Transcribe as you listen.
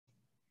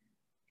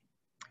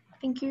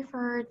Thank you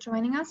for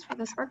joining us for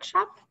this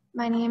workshop.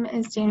 My name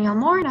is Danielle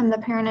Moore, and I'm the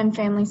Parent and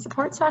Family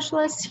Support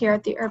Specialist here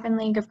at the Urban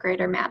League of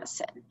Greater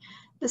Madison.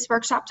 This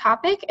workshop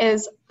topic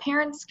is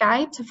Parents'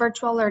 Guide to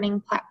Virtual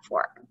Learning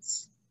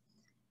Platforms.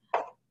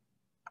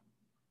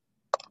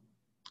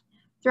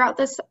 Throughout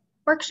this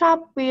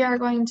workshop, we are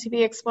going to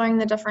be exploring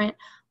the different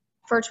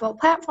virtual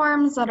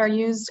platforms that are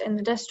used in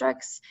the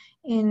districts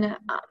in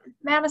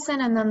Madison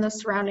and then the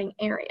surrounding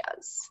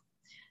areas.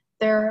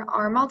 There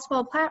are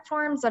multiple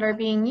platforms that are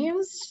being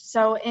used.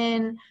 So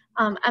in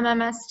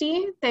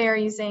MMSD, they are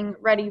using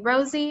Ready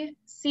Rosie,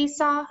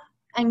 Seesaw,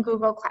 and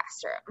Google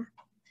Classroom.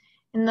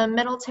 In the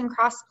Middleton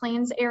Cross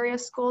Plains Area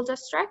School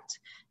District,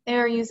 they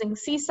are using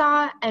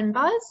Seesaw and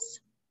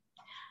Buzz.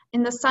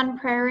 In the Sun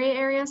Prairie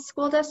Area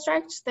School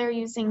District, they're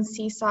using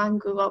Seesaw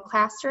and Google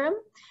Classroom,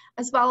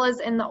 as well as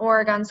in the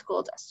Oregon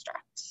School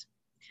District.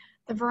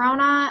 The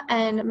Verona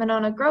and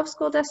Monona Grove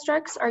School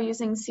Districts are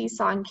using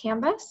Seesaw and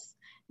Canvas.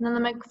 And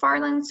then the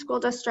McFarland School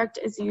District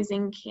is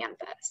using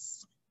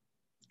Canvas.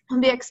 We'll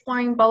be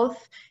exploring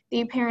both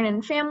the parent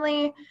and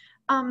family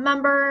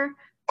member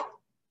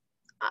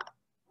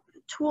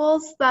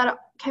tools that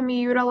can be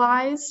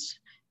utilized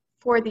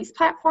for these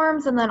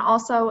platforms, and then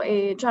also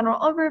a general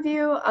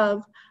overview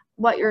of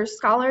what your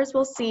scholars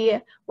will see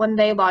when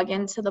they log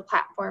into the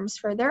platforms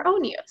for their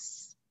own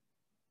use.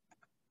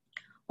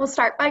 We'll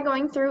start by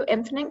going through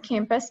Infinite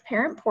Campus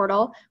Parent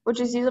Portal, which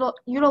is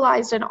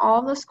utilized in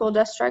all of the school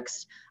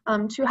districts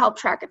to help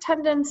track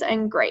attendance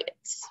and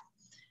grades.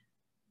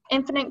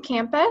 Infinite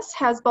Campus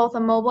has both a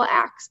mobile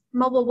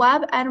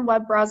web and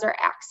web browser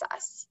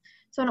access.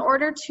 So in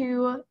order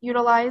to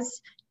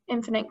utilize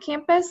Infinite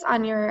Campus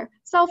on your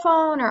cell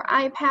phone or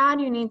iPad,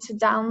 you need to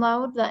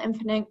download the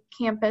Infinite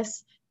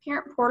Campus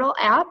Parent Portal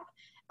app.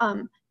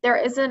 There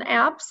is an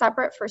app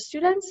separate for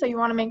students, so you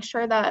want to make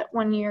sure that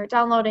when you're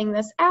downloading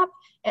this app,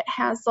 it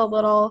has the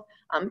little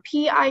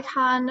P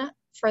icon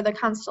for the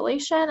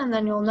constellation, and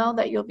then you'll know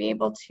that you'll be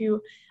able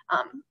to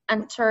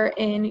enter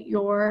in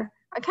your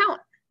account.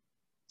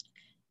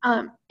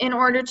 In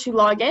order to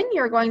log in,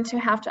 you're going to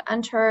have to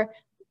enter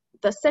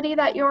the city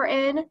that you're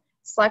in,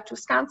 select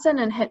Wisconsin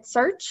and hit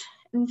search,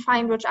 and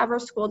find whichever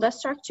school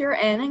district you're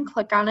in and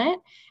click on it.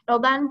 It'll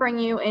then bring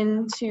you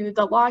into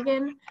the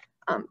login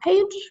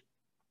page.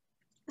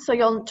 So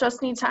you'll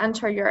just need to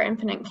enter your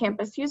Infinite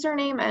Campus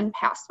username and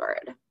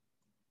password.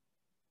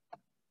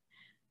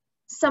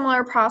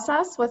 Similar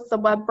process with the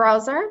web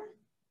browser.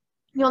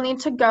 You'll need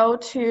to go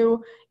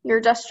to your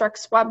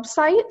district's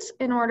website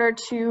in order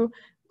to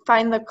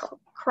find the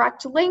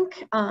correct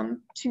link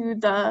to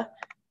the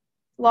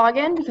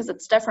login, because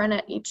it's different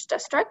at each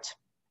district.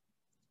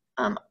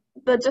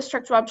 The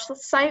district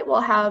website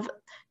will have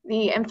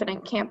the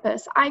Infinite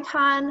Campus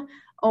icon,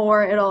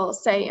 or it'll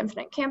say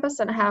Infinite Campus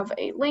and have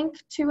a link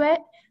to it.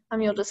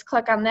 You'll just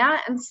click on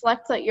that and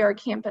select that you're a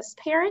campus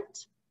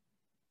parent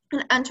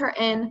and enter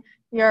in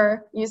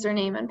your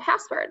username and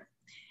password.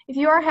 If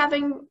you are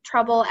having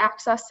trouble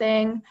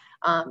accessing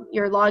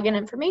your login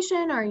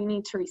information, or you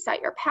need to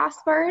reset your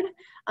password,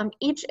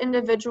 each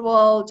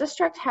individual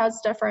district has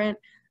different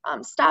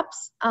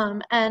steps,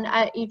 and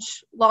at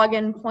each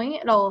login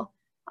point, it'll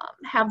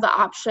have the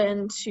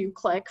option to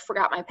click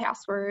Forgot My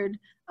Password,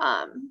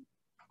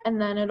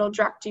 and then it'll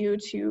direct you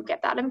to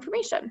get that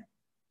information.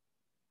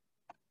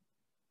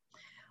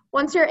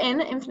 Once you're in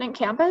Infinite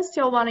Campus,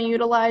 you'll want to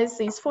utilize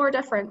these 4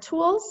 different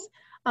tools.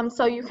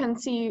 So you can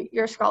see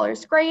your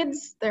scholars'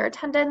 grades, their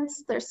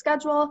attendance, their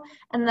schedule,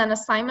 and then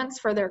assignments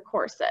for their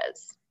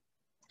courses.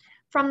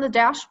 From the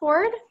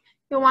dashboard,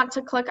 you'll want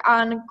to click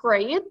on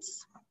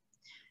Grades.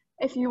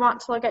 If you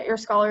want to look at your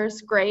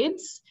scholars'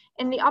 grades,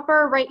 in the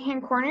upper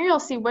right-hand corner, you'll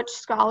see which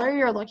scholar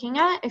you're looking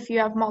at if you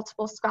have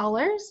multiple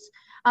scholars.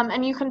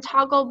 And you can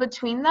toggle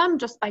between them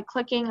just by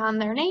clicking on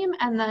their name,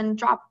 and then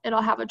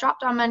it'll have a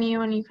drop-down menu,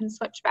 and you can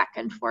switch back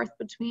and forth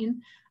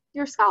between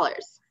your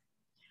scholars.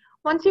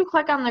 Once you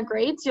click on the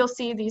grades, you'll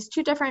see these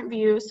 2 different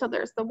views. So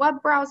there's the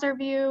web browser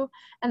view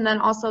and then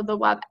also the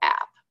web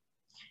app.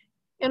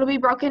 It'll be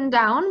broken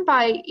down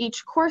by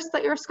each course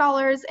that your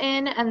scholar is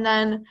in, and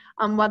then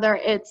whether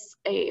it's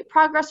a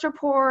progress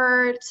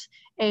report,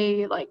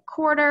 a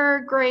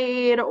quarter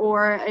grade,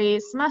 or a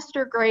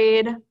semester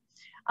grade.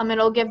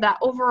 It'll give that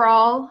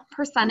overall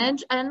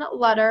percentage and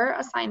letter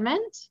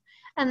assignment.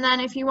 And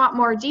then if you want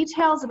more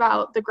details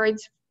about the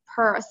grades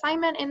per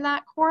assignment in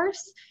that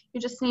course,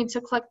 you just need to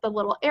click the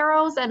little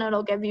arrows, and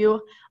it'll give you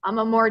a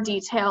more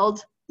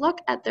detailed look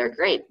at their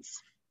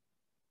grades.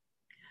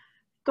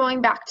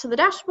 Going back to the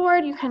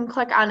dashboard, you can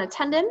click on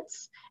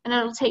attendance, and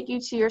it'll take you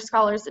to your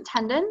scholar's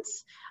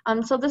attendance.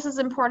 So this is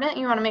important.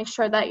 You want to make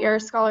sure that your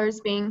scholar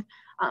is being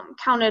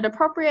counted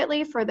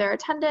appropriately for their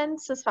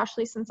attendance,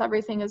 especially since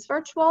everything is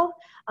virtual,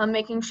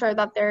 making sure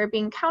that they're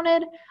being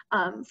counted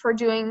for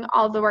doing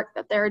all the work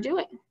that they're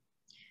doing.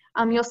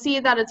 You'll see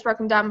that it's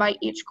broken down by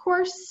each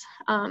course,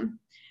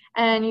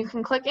 and you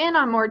can click in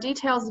on more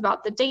details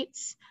about the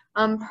dates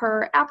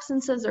per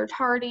absences or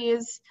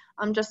tardies,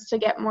 just to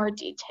get more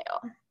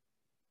detail.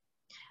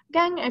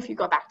 Again, if you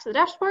go back to the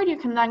dashboard, you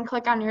can then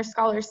click on your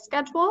scholar's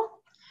schedule,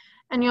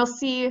 and you'll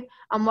see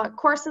what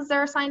courses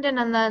they're assigned in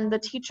and then the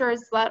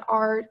teachers that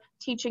are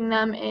teaching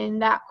them in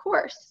that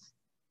course.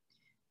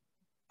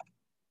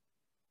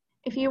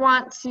 If you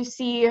want to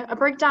see a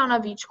breakdown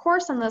of each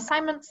course and the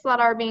assignments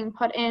that are being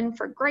put in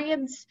for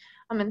grades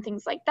and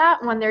things like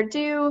that, when they're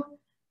due,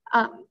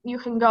 you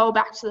can go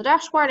back to the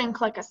dashboard and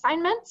click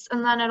assignments,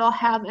 and then it'll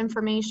have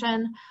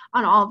information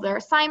on all of their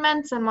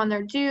assignments and when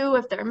they're due,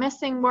 if they're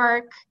missing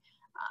work,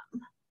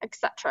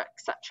 etc.,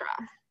 etc.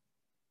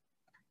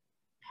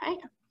 Okay.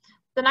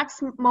 The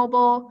next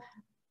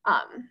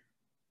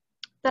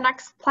the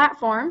next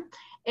platform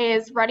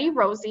is Ready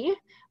Rosie,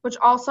 which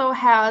also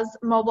has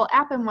mobile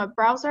app and web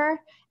browser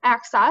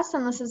access,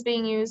 and this is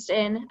being used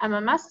in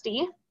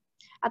MMSD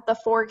at the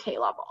 4K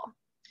level.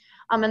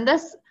 And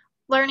this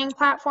learning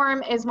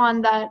platform is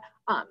one that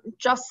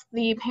just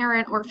the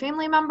parent or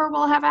family member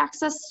will have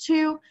access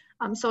to,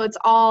 so it's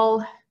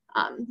all,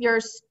 your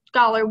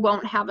scholar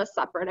won't have a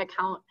separate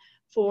account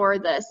for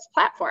this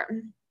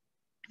platform.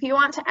 If you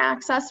want to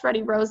access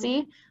Ready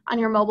Rosie on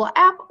your mobile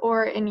app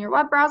or in your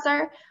web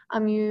browser,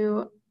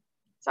 if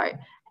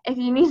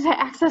you need to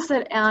access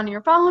it on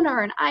your phone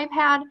or an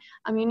iPad,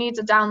 you need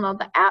to download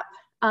the app,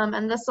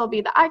 and this will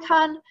be the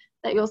icon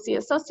that you'll see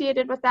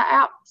associated with that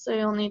app, so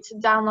you'll need to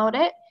download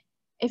it.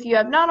 If you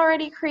have not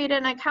already created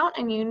an account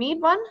and you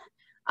need one,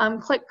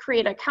 click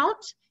Create Account.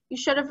 You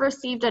should have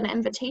received an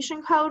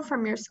invitation code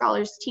from your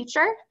scholar's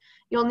teacher.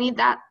 You'll need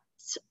that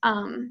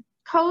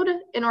code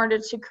in order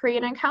to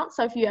create an account,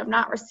 so if you have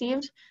not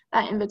received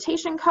that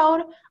invitation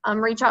code,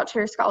 reach out to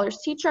your scholar's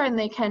teacher and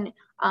they can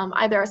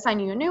either assign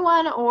you a new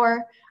one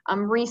or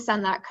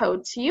resend that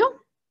code to you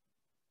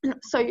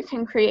so you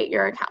can create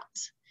your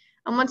account.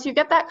 And once you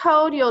get that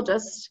code, you'll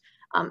just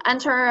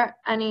enter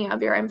any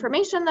of your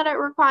information that it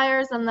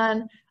requires and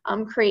then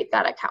create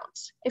that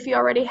account. If you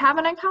already have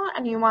an account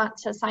and you want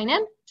to sign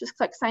in, just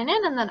click sign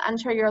in and then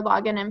enter your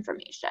login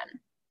information.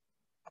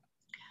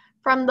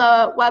 From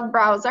the web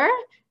browser,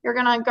 you're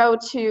going to go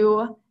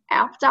to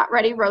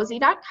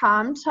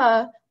app.readyrosie.com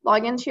to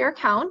log into your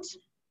account.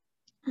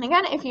 And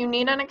again, if you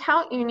need an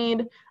account, you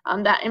need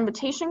that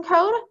invitation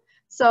code.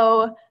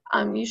 So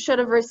you should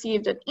have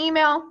received an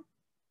email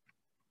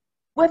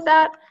with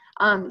that.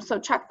 So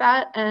check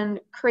that and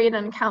create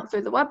an account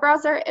through the web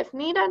browser if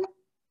needed.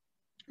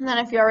 And then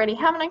if you already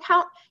have an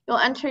account, you'll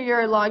enter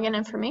your login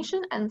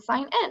information and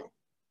sign in.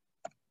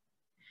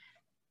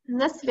 In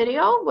this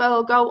video,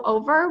 we'll go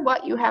over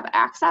what you have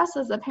access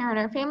as a parent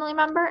or family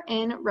member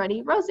in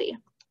Ready Rosie.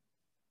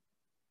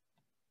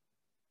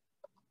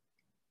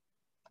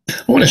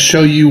 I want to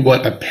show you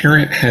what a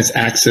parent has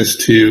access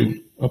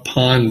to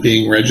upon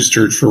being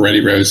registered for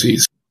Ready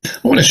Rosies.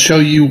 I want to show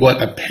you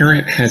what a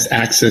parent has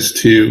access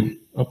to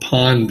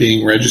upon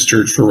being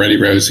registered for Ready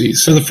Rosies.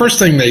 So the first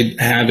thing they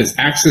have is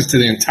access to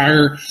the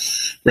entire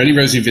Ready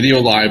Rosie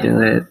video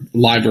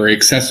library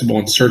accessible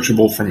and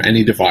searchable from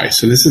any device.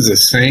 So this is the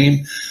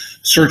same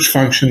search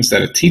functions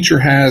that a teacher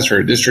has or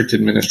a district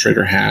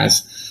administrator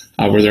has,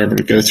 where they're able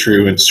to go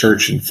through and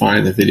search and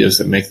find the videos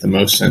that make the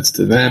most sense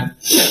to them.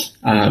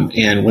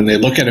 And when they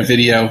look at a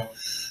video,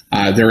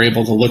 they're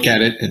able to look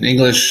at it in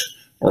English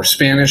or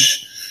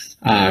Spanish.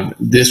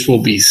 This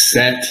will be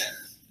set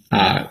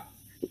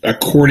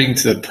according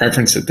to the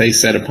preference that they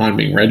set upon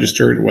being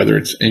registered, whether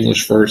it's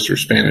English first or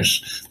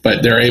Spanish,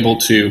 but they're able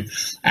to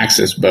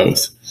access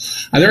both.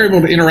 They're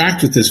able to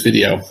interact with this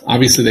video.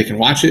 Obviously, they can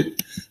watch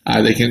it.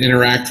 They can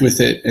interact with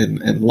it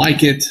and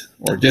like it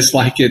or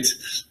dislike it.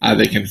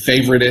 They can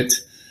favorite it.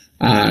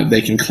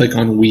 They can click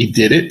on We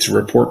Did It to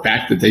report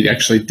back that they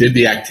actually did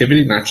the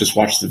activity, not just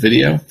watch the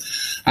video.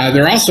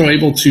 They're also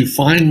able to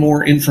find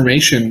more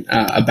information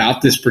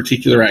about this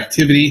particular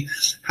activity,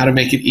 how to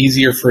make it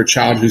easier for a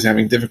child who's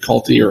having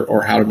difficulty,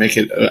 or how to make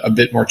it a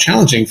bit more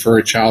challenging for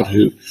a child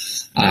who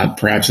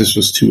perhaps this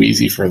was too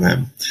easy for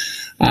them.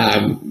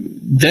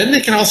 Then they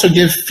can also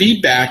give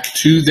feedback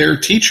to their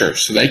teacher.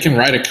 So they can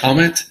write a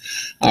comment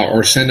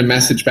or send a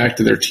message back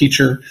to their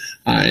teacher,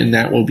 and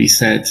that will be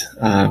sent,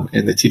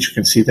 and the teacher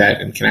can see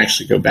that and can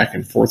actually go back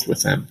and forth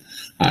with them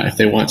if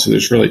they want. So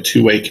there's really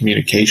two-way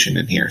communication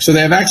in here. So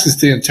they have access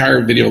to the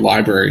entire video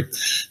library.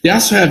 They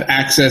also have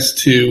access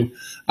to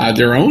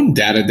their own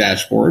data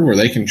dashboard where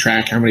they can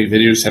track how many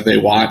videos have they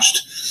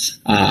watched,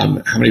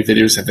 how many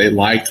videos have they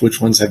liked, which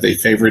ones have they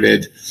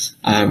favorited.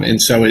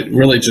 And so it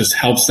really just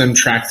helps them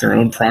track their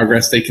own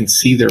progress. They can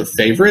see their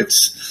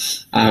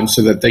favorites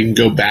so that they can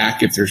go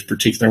back if there's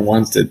particular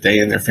ones that they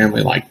and their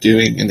family like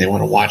doing and they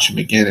want to watch them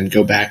again and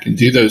go back and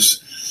do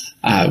those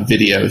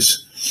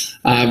videos.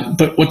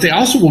 But what they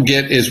also will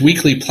get is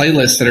weekly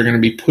playlists that are going to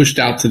be pushed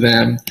out to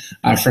them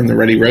from the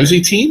Ready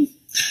Rosie team.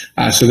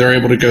 So they're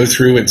able to go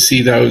through and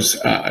see those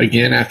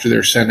again after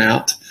they're sent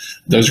out.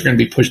 Those are going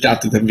to be pushed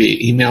out to them via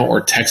email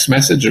or text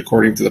message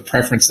according to the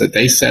preference that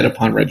they set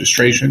upon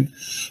registration,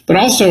 but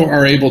also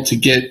are able to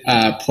get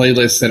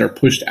playlists that are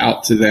pushed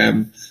out to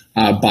them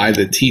by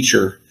the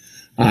teacher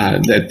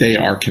that they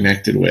are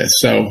connected with.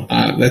 So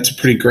that's a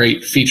pretty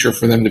great feature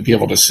for them to be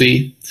able to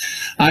see.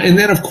 And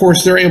then, of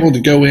course, they're able to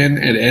go in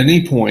at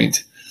any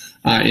point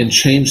and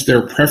change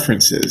their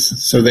preferences.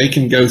 So they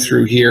can go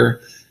through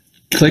here,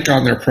 click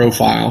on their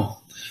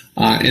profile,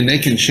 and they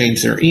can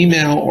change their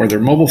email or their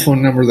mobile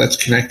phone number that's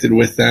connected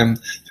with them.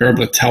 They're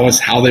able to tell us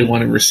how they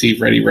want to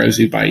receive Ready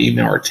Rosie by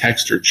email or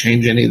text, or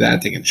change any of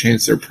that. They can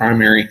change their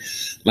primary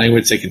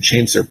language. They can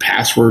change their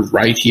password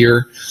right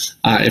here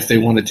if they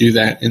want to do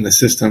that in the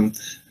system.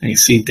 And you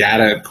see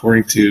data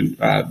according to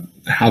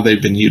how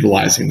they've been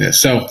utilizing this.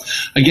 So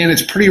again,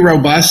 it's pretty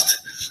robust.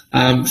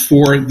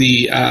 For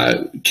the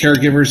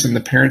caregivers and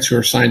the parents who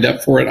are signed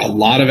up for it, a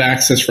lot of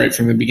access right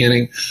from the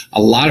beginning.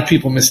 A lot of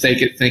people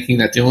mistake it, thinking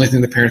that the only thing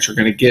the parents are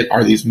going to get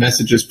are these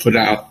messages put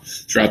out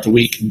throughout the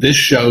week. This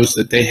shows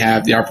that they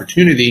have the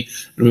opportunity,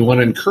 and we want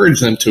to encourage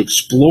them to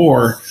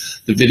explore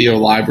the video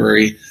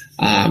library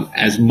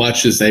as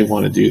much as they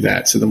want to do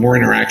that. So the more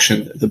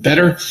interaction, the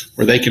better,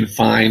 where they can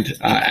find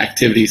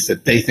activities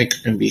that they think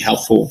are going to be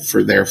helpful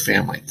for their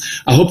family.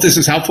 I hope this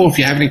is helpful. If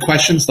you have any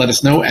questions, let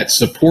us know at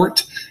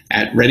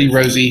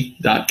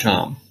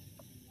support@readyrosie.com.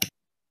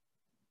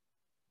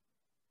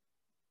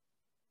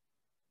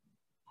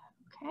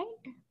 Okay.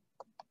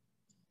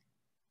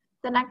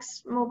 The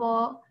next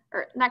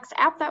next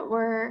app that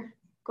we're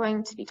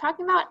going to be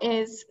talking about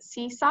is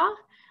Seesaw.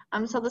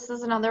 So this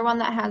is another one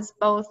that has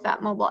both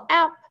that mobile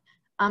app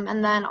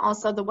and then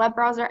also the web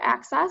browser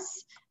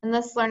access. And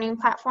this learning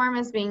platform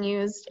is being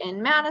used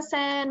in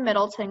Madison,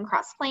 Middleton,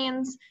 Cross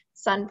Plains,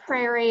 Sun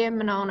Prairie,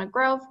 Monona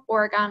Grove,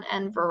 Oregon,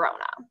 and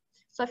Verona.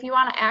 So if you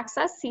want to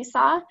access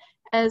Seesaw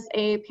as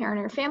a parent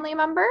or family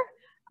member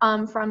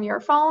from your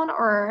phone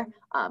or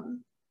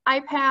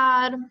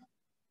iPad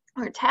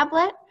or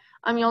tablet,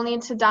 you'll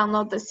need to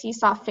download the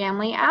Seesaw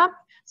Family app.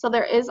 So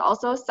there is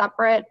also a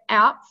separate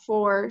app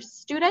for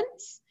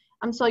students.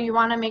 So you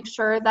want to make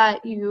sure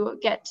that you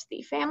get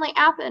the family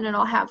app, and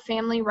it'll have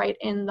family right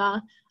in the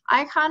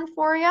icon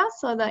for you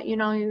so that you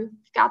know you've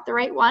got the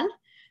right one.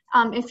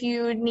 If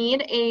you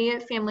need a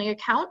family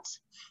account,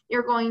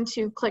 you're going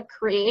to click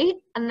create,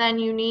 and then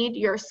you need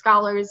your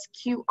scholar's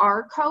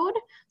QR code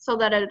so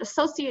that it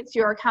associates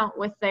your account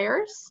with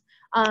theirs.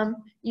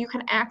 You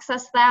can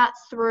access that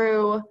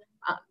through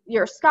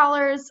your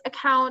scholar's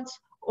account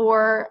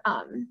or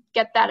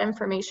get that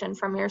information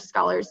from your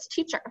scholar's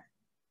teacher.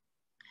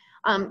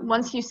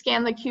 Once you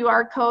scan the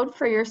QR code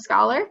for your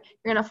scholar,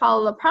 you're going to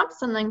follow the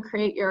prompts and then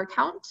create your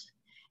account.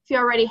 If you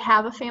already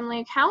have a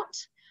family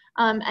account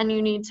and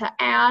you need to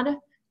add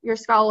your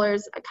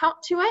scholar's account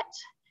to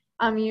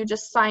it, you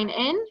just sign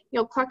in.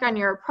 You'll click on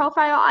your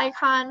profile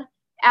icon,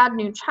 add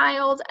new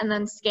child, and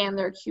then scan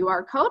their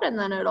QR code, and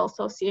then it'll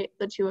associate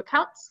the two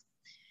accounts.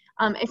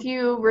 If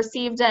you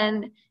received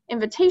an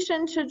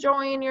invitation to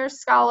join your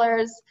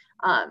scholar's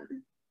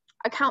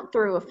account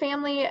through a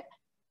family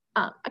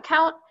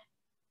account,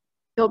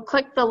 you'll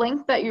click the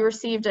link that you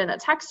received in a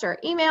text or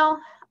email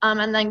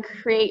and then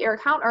create your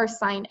account or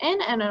sign in,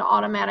 and it'll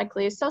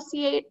automatically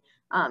associate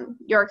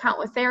your account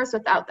with theirs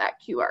without that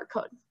QR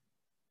code.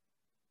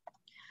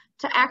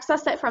 To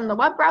access it from the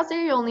web browser,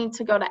 you'll need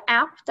to go to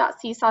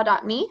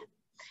app.seesaw.me.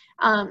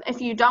 If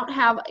you don't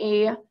have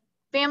a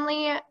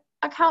family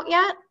account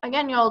yet,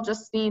 again, you'll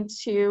just need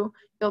to,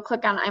 you'll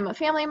click on I'm a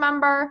family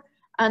member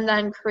and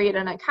then create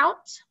an account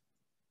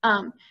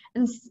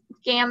and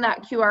scan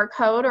that QR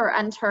code or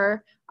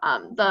enter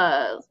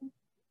the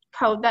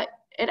code that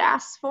it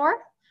asks for.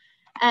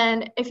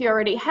 And if you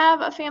already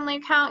have a family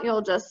account,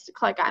 you'll just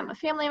click I'm a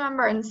family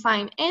member and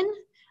sign in.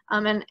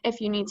 And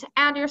if you need to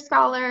add your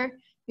scholar,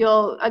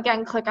 you'll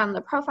again click on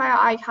the profile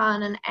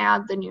icon and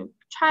add the new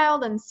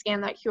child and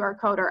scan that QR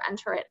code or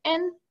enter it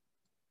in.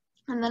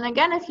 And then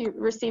again, if you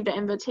received an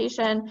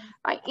invitation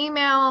by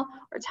email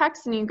or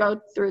text and you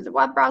go through the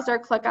web browser,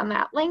 click on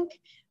that link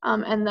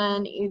and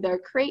then either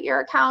create your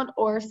account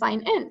or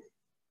sign in.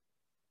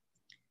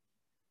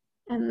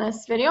 In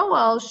this video,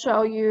 we'll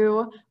show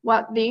you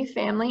what the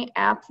family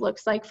app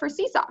looks like for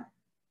Seesaw.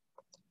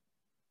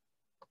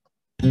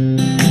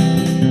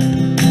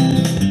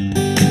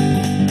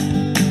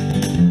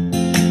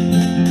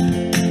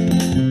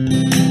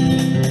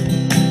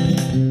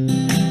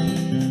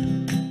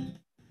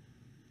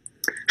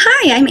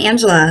 Hi, I'm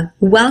Angela.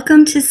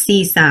 Welcome to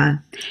Seesaw.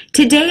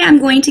 Today I'm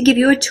going to give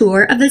you a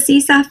tour of the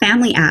Seesaw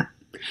Family app.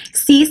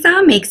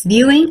 Seesaw makes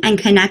viewing and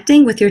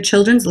connecting with your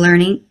children's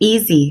learning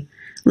easy.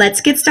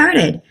 Let's get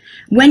started.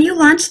 When you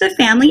launch the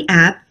Family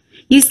app,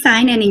 you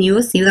sign in and you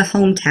will see the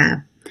Home tab.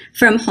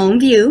 From Home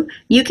View,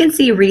 you can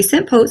see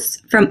recent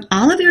posts from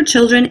all of your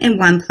children in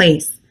one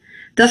place.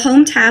 The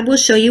Home tab will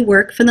show you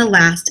work from the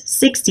last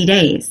 60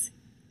 days.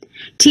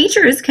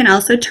 Teachers can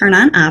also turn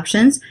on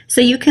options so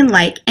you can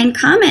like and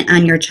comment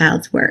on your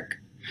child's work.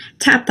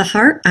 Tap the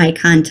heart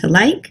icon to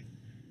like.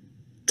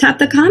 Tap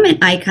the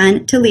comment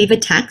icon to leave a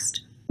text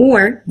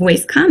or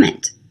voice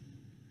comment.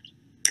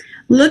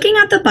 Looking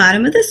at the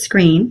bottom of the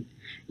screen,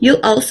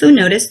 you'll also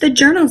notice the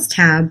Journals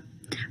tab.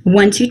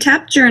 Once you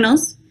tap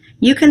Journals,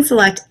 you can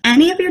select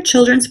any of your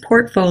children's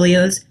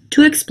portfolios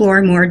to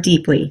explore more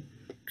deeply.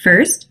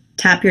 First,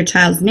 tap your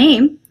child's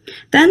name,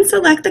 then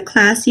select the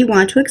class you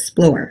want to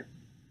explore.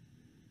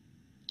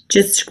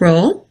 Just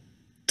scroll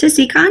to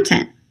see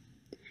content.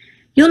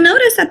 You'll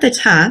notice at the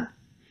top,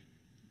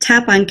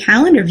 tap on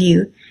Calendar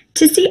View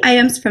to see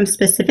items from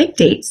specific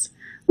dates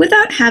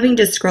without having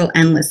to scroll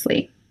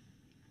endlessly.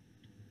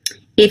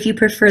 If you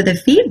prefer the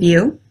feed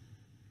view,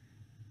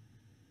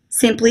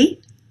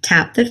 simply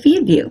tap the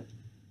feed view.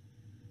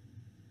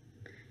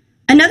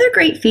 Another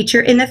great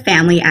feature in the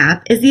Family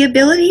app is the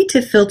ability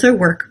to filter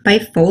work by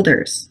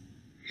folders.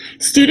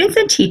 Students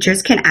and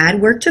teachers can add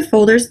work to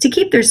folders to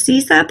keep their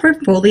Seesaw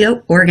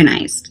portfolio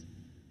organized.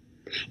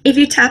 If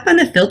you tap on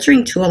the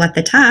filtering tool at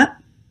the top,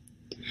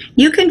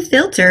 you can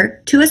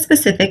filter to a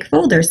specific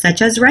folder,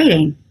 such as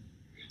writing.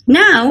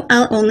 Now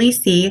I'll only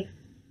see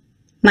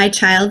my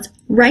child's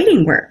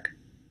writing work.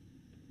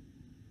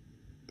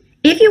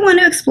 If you want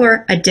to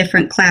explore a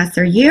different class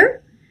or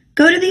year,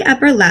 go to the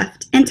upper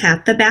left and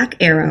tap the back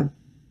arrow.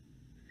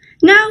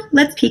 Now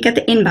let's peek at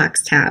the Inbox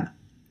tab.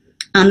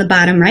 On the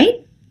bottom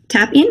right,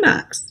 tap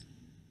Inbox.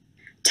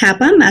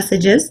 Tap on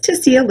Messages to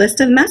see a list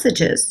of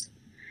messages.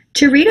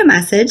 To read a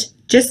message,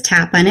 just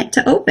tap on it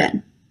to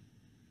open.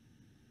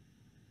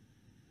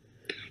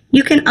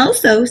 You can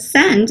also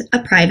send a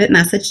private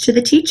message to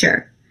the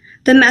teacher.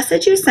 The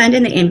message you send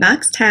in the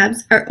Inbox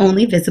tabs are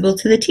only visible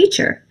to the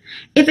teacher.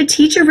 If a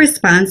teacher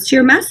responds to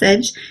your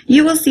message,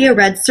 you will see a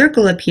red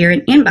circle appear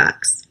in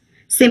Inbox.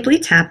 Simply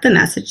tap the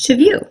message to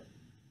view.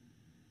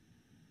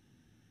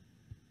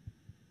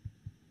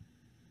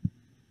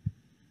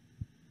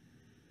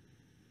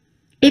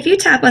 If you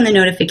tap on the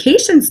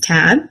Notifications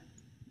tab,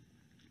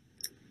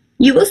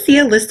 you will see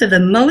a list of the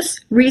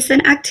most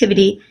recent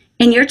activity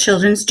in your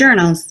children's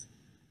journals.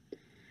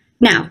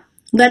 Now,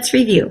 let's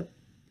review.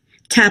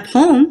 Tap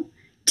Home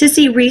to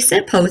see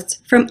recent posts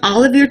from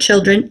all of your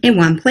children in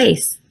one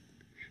place.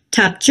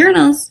 Tap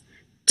Journals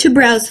to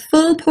browse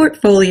full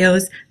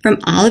portfolios from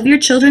all of your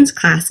children's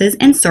classes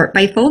and sort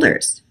by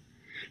folders.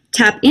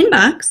 Tap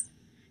Inbox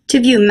to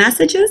view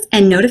messages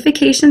and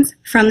notifications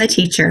from the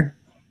teacher.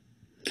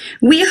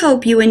 We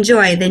hope you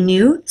enjoy the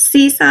new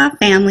Seesaw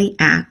Family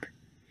app.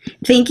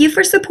 Thank you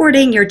for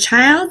supporting your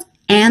child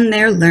and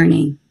their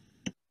learning.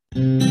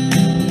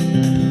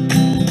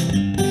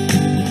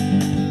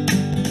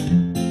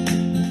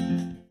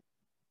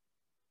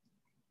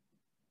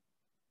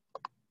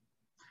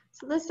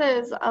 So this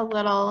is a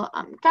little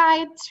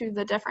guide to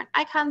the different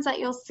icons that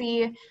you'll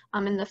see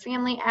in the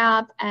Family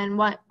app and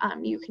what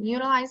you can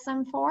utilize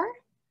them for.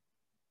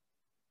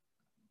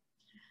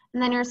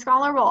 And then your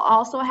scholar will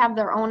also have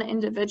their own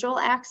individual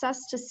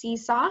access to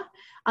Seesaw.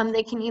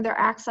 They can either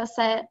access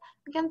it,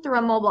 again, through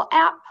a mobile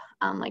app,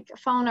 like a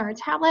phone or a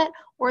tablet,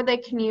 or they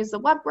can use the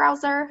web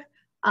browser.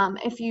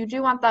 If you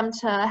do want them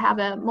to have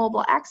a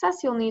mobile access,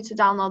 you'll need to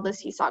download the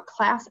Seesaw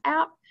Class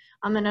app,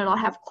 and it'll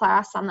have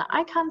class on the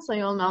icon, so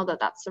you'll know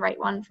that that's the right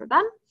one for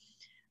them.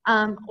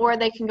 Or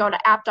they can go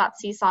to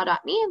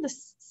app.seesaw.me, the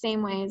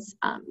same ways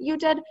you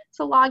did,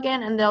 to log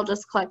in, and they'll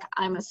just click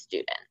I'm a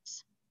student.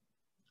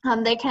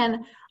 They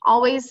can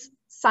always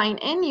sign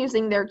in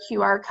using their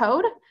QR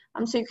code.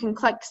 So you can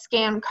click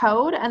scan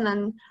code, and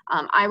then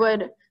I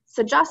would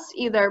suggest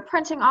either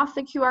printing off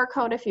the QR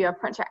code if you have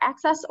printer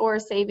access, or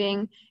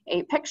saving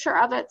a picture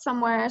of it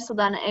somewhere so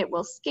then it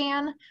will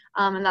scan,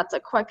 and that's a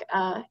quick,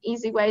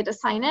 easy way to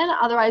sign in.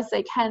 Otherwise,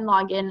 they can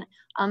log in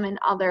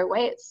other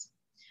ways.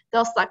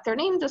 They'll select their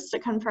name just to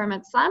confirm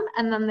it's them,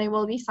 and then they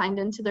will be signed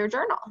into their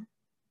journal.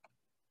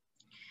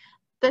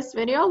 This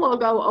video will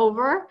go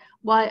over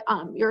what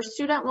your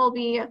student will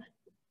be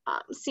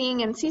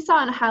seeing in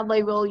Seesaw and how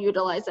they will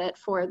utilize it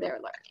for their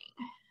learning.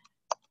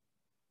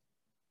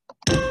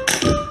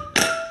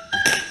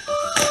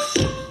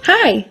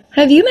 Hi,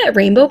 have you met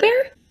Rainbow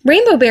Bear?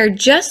 Rainbow Bear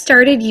just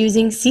started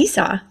using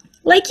Seesaw,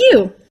 like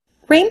you.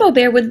 Rainbow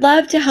Bear would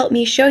love to help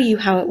me show you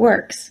how it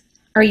works.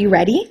 Are you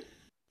ready?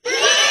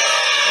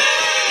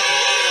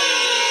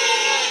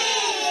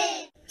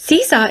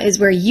 Seesaw is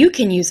where you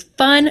can use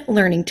fun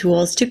learning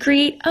tools to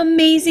create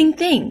amazing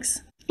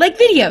things, like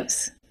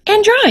videos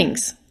and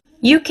drawings.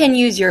 You can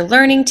use your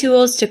learning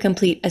tools to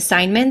complete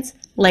assignments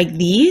like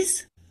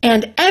these,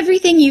 and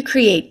everything you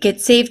create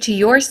gets saved to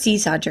your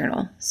Seesaw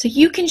journal so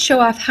you can show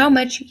off how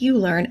much you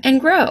learn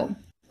and grow.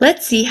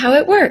 Let's see how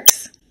it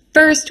works.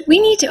 First, we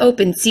need to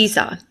open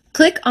Seesaw.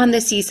 Click on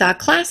the Seesaw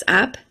Class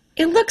app.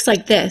 It looks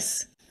like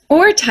this.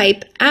 Or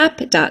type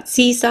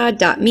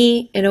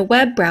app.seesaw.me in a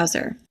web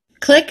browser.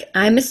 Click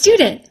I'm a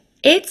student.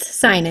 It's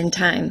sign-in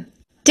time.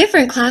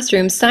 Different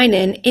classrooms sign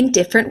in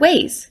different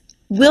ways.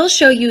 We'll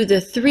show you the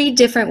 3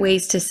 different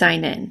ways to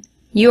sign in.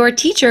 Your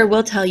teacher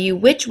will tell you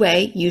which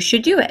way you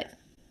should do it.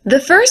 The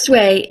first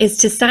way is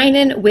to sign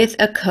in with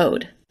a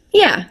code.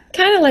 Yeah,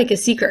 kind of like a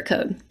secret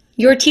code.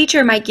 Your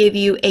teacher might give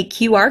you a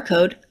QR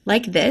code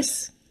like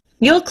this.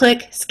 You'll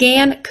click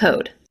Scan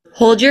Code.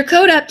 Hold your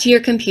code up to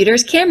your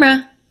computer's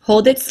camera.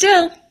 Hold it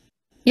still.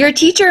 Your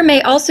teacher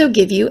may also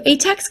give you a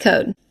text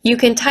code. You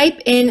can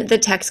type in the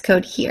text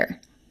code here.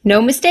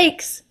 No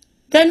mistakes.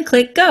 Then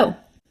click Go.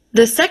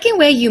 The second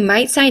way you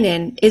might sign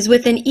in is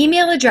with an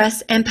email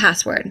address and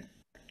password.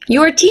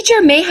 Your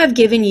teacher may have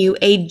given you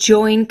a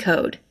join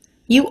code.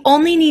 You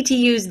only need to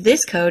use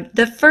this code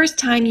the first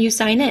time you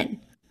sign in.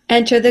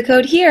 Enter the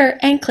code here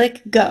and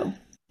click Go.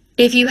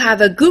 If you have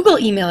a Google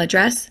email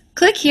address,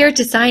 click here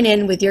to sign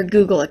in with your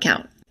Google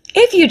account.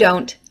 If you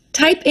don't,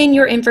 type in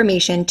your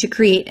information to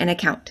create an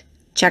account.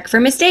 Check for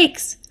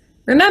mistakes.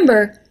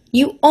 Remember,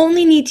 you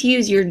only need to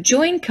use your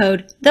join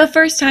code the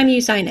first time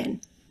you sign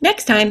in.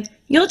 Next time,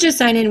 you'll just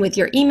sign in with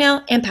your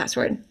email and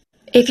password.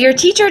 If your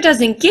teacher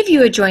doesn't give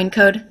you a join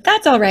code,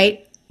 that's all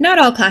right. Not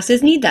all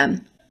classes need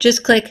them.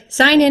 Just click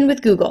Sign in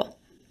with Google,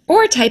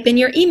 or type in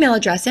your email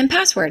address and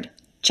password.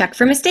 Check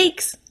for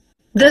mistakes.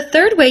 The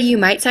third way you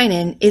might sign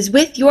in is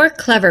with your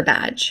Clever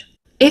badge.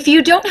 If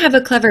you don't have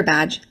a Clever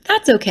badge,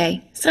 that's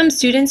okay. Some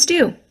students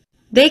do.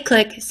 They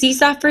click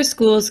Seesaw for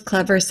Schools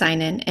Clever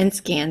Sign In and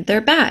scan their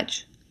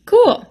badge.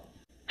 Cool.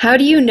 How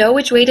do you know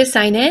which way to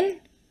sign in?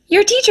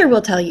 Your teacher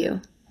will tell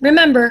you.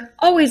 Remember,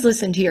 always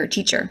listen to your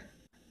teacher.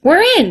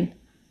 We're in.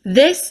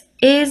 This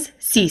is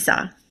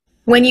Seesaw.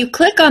 When you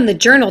click on the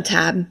Journal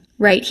tab,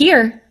 right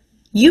here,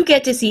 you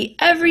get to see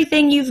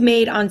everything you've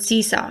made on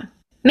Seesaw.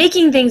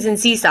 Making things in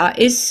Seesaw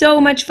is so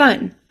much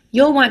fun.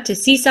 You'll want to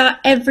Seesaw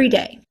every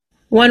day.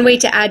 One way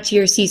to add to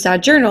your Seesaw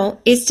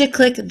journal is to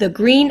click the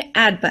green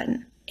Add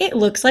button. It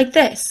looks like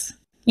this.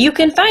 You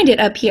can find it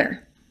up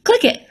here.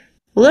 Click it.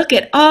 Look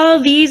at all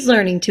these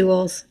learning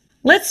tools.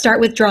 Let's start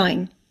with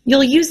drawing.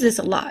 You'll use this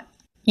a lot.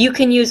 You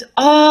can use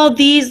all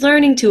these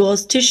learning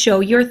tools to show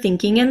your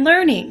thinking and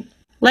learning,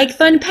 like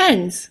fun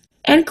pens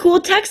and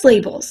cool text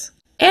labels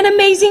and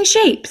amazing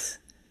shapes,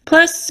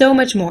 plus so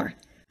much more.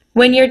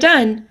 When you're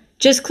done,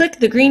 just click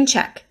the green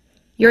check.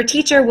 Your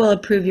teacher will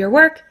approve your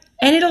work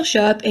and it'll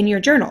show up in your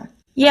journal.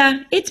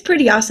 Yeah, it's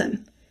pretty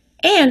awesome.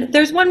 And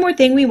there's one more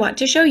thing we want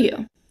to show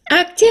you.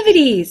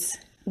 Activities!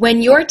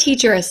 When your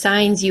teacher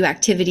assigns you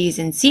activities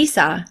in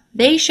Seesaw,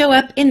 they show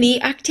up in the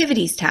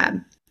Activities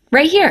tab.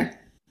 Right here.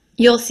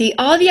 You'll see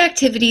all the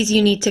activities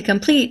you need to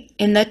complete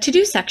in the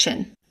To-Do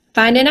section.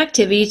 Find an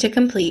activity to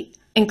complete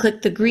and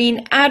click the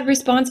green Add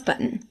Response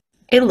button.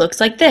 It looks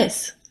like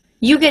this.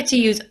 You get to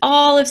use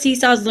all of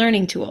Seesaw's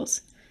learning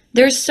tools.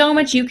 There's so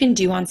much you can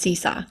do on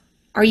Seesaw.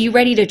 Are you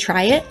ready to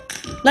try it?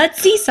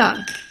 Let's Seesaw!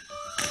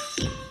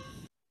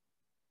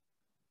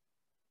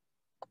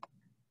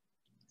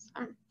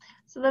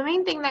 So the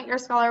main thing that your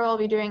scholar will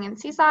be doing in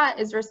Seesaw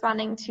is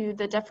responding to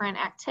the different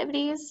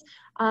activities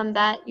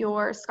that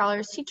your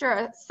scholar's teacher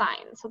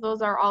assigns. So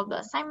those are all the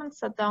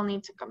assignments that they'll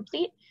need to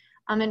complete.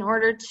 In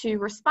order to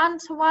respond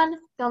to one,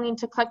 they'll need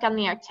to click on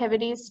the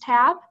Activities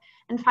tab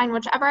and find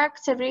whichever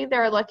activity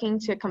they're looking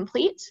to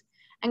complete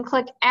and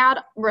click Add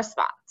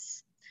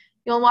Response.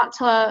 You'll want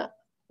to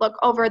look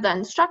over the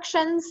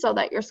instructions so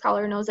that your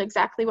scholar knows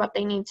exactly what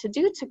they need to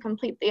do to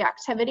complete the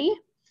activity.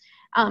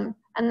 And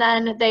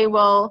then they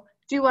will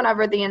do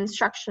whatever the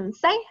instructions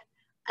say,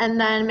 and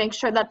then make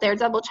sure that they're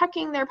double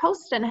checking their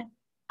post and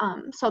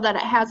so that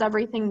it has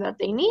everything that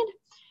they need.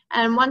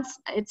 And once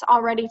it's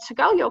all ready to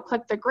go, you'll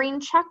click the green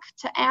check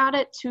to add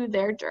it to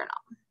their journal.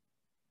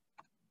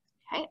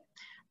 Okay.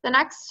 The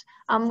next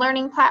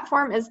learning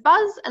platform is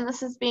Buzz, and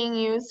this is being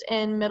used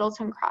in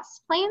Middleton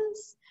Cross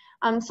Plains.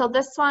 So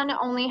this one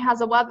only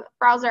has a web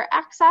browser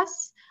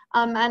access,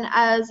 and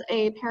as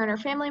a parent or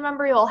family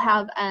member, you'll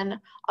have an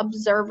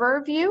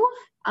observer view.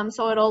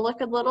 So it'll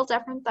look a little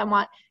different than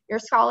what your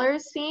scholar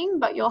is seeing,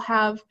 but you'll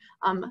have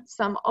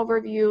some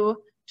overview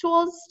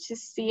tools to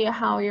see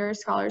how your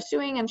scholar is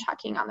doing and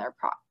checking on their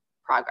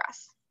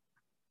progress.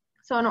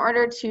 So in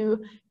order to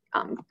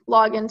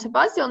log into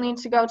Buzz, you'll need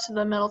to go to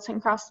the Middleton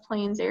Cross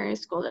Plains Area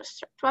School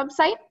District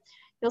website.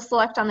 You'll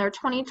select on their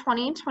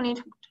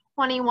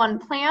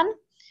 2020-2021 plan,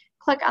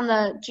 click on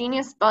the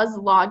Genius Buzz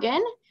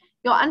login.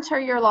 You'll enter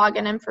your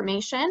login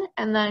information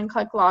and then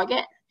click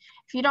Login.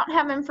 If you don't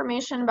have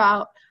information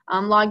about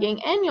logging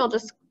in, you'll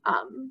just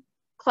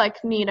click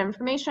Need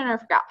Information or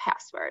Forgot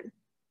Password.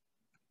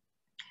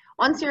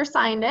 Once you're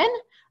signed in,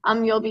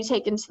 you'll be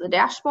taken to the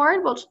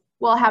dashboard, which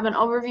will have an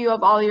overview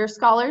of all your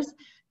scholars'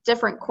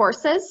 different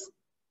courses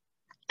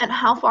and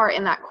how far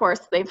in that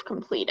course they've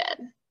completed.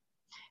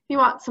 If you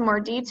want some more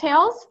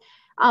details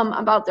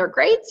about their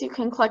grades, you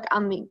can click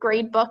on the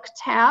Gradebook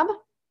tab,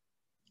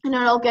 and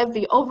it'll give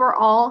the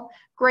overall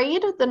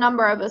grade, the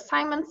number of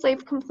assignments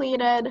they've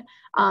completed,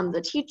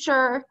 the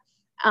teacher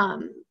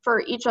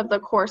for each of the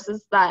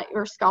courses that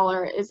your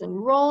scholar is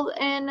enrolled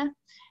in.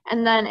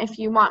 And then if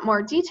you want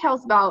more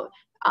details about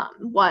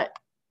what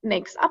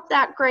makes up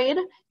that grade,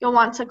 you'll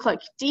want to click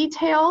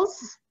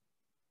Details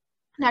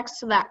next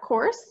to that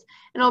course,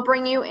 and it'll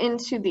bring you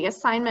into the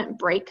assignment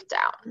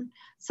breakdown.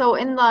 So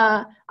in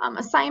the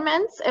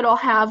assignments, it'll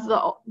have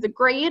the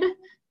grade,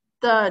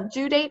 the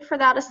due date for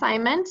that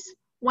assignment,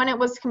 when it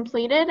was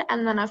completed,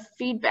 and then a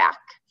feedback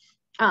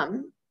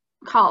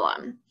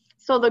column.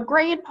 So the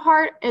grade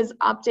part is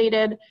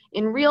updated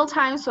in real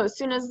time, so as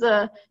soon as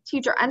the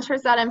teacher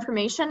enters that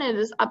information, it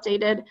is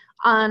updated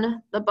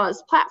on the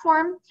Buzz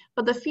platform,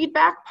 but the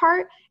feedback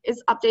part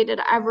is updated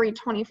every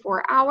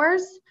 24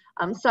 hours.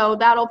 So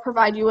that'll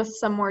provide you with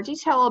some more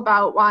detail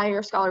about why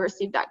your scholar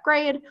received that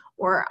grade,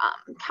 or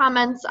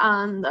comments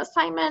on the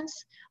assignment,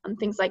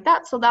 things like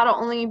that. So that'll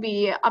only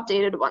be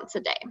updated once a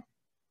day.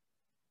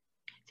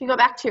 If you go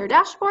back to your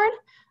dashboard,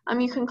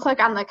 you can click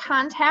on the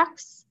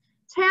Contacts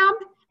tab,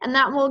 and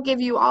that will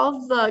give you all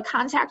of the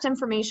contact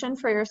information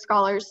for your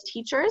scholars'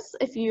 teachers.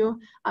 If you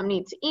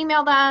need to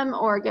email them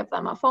or give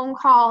them a phone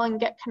call and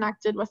get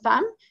connected with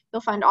them,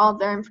 you'll find all of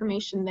their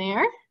information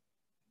there.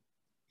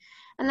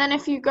 And then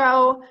if you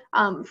go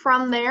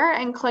from there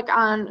and click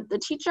on the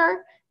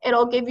teacher,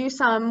 it'll give you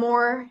some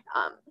more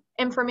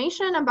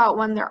information about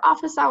when their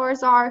office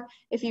hours are.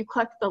 If you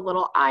click the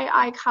little eye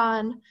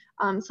icon,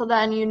 so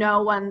then you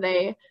know when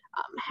they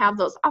have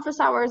those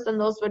office hours, and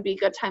those would be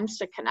good times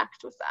to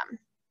connect with them.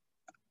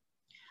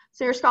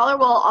 So your scholar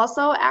will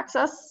also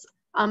access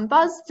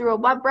Buzz through a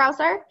web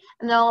browser,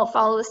 and they'll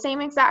follow the same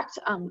exact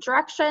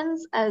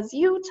directions as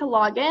you to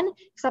log in,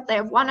 except they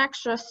have one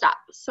extra step.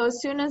 So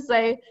as soon as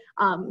they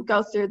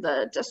go through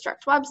the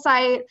district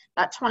website,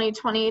 that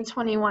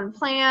 2020-21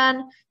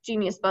 plan,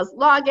 Genius Buzz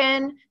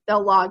login,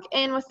 they'll log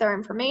in with their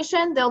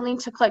information. They'll need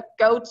to click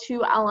Go to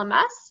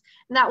LMS,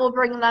 and that will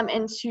bring them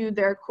into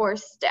their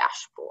course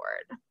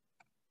dashboard.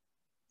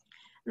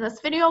 In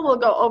this video, we'll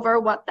go over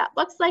what that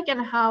looks like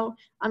and how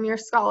your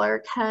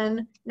scholar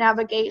can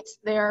navigate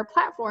their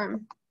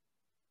platform.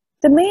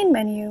 The main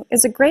menu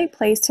is a great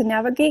place to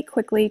navigate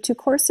quickly to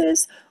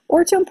courses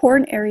or to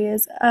important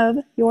areas of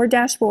your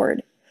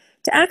dashboard.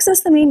 To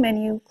access the main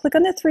menu, click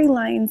on the three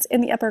lines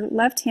in the upper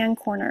left-hand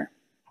corner.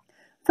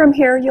 From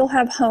here, you'll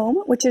have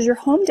Home, which is your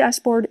home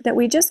dashboard that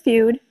we just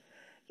viewed,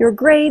 your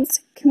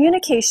grades,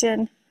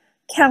 communication,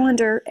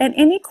 calendar, and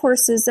any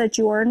courses that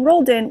you are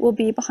enrolled in will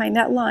be behind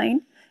that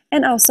line,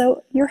 and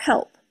also your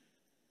help.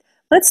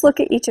 Let's look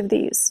at each of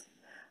these.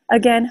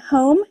 Again,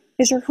 Home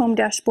is your home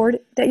dashboard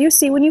that you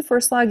see when you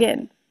first log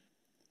in.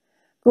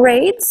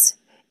 Grades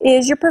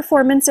is your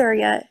performance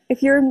area.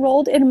 If you're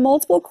enrolled in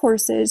multiple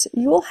courses,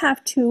 you will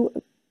have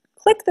to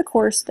click the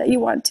course that you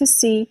want to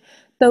see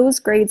those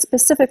grades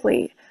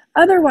specifically.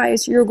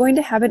 Otherwise, you're going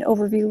to have an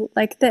overview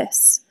like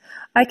this.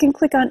 I can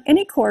click on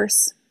any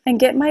course and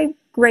get my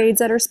grades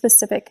that are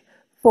specific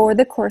for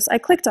the course I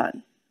clicked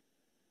on.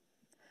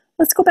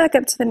 Let's go back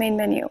up to the main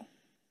menu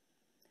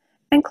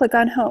and click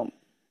on Home.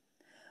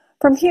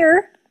 From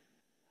here,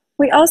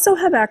 we also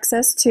have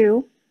access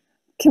to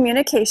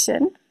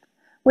communication,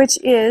 which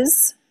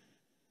is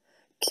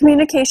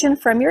communication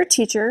from your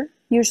teacher,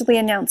 usually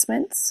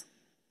announcements,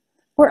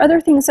 or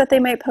other things that they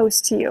might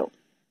post to you.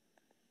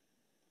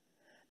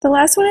 The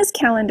last one is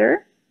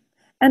calendar,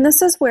 and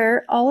this is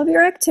where all of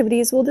your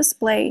activities will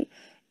display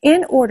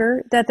in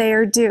order that they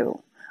are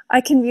due. I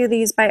can view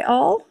these by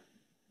all,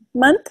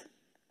 month,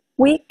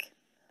 week,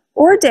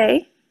 or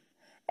day,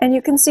 and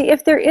you can see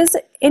if there is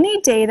any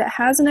day that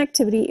has an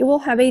activity, it will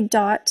have a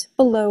dot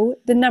below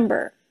the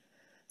number.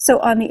 So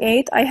on the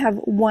 8th, I have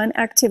one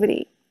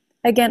activity.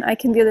 Again, I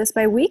can view this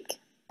by week,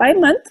 by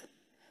month,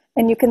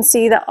 and you can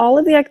see that all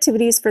of the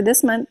activities for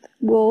this month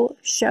will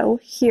show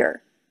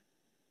here.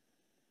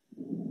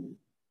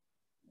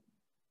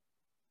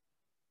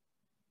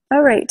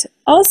 All right,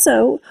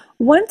 also,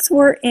 once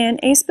we're in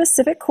a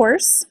specific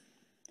course,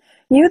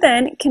 you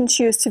then can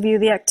choose to view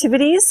the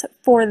activities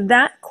for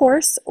that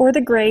course or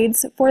the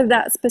grades for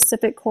that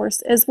specific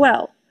course as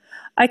well.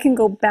 I can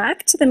go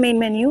back to the main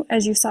menu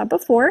as you saw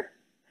before,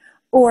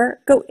 or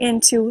go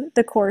into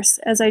the course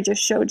as I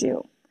just showed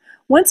you.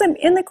 Once I'm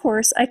in the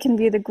course, I can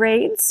view the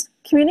grades,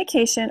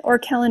 communication, or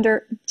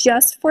calendar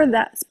just for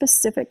that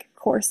specific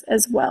course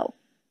as well.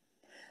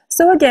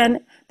 So again,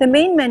 the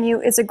main menu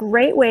is a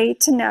great way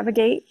to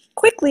navigate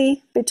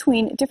quickly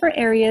between different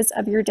areas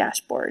of your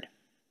dashboard.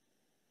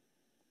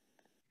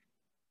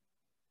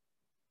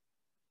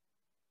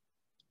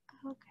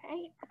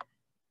 Okay.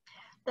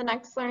 The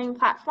next learning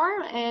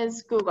platform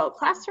is Google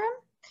Classroom.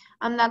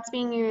 That's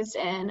being used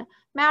in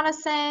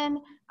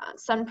Madison,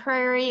 Sun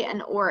Prairie,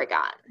 and Oregon.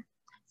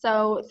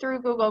 So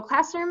through Google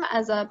Classroom,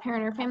 as a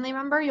parent or family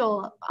member,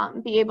 you'll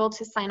be able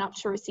to sign up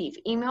to receive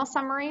email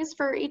summaries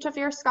for each of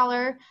your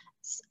scholars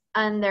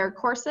and their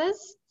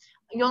courses.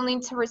 You'll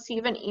need to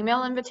receive an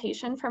email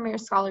invitation from your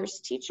scholar's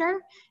teacher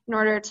in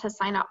order to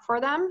sign up for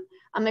them.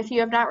 If you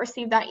have not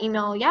received that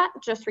email yet,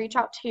 just reach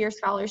out to your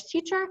scholar's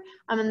teacher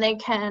and they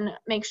can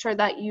make sure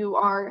that you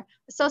are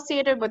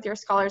associated with your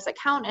scholar's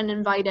account and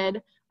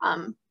invited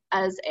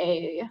as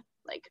a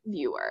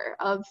viewer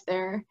of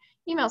their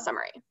email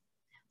summary.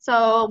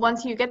 So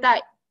once you get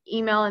that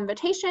email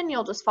invitation,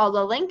 you'll just follow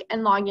the link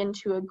and log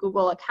into a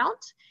Google account.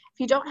 If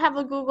you don't have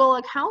a Google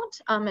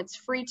account, it's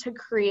free to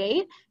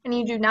create, and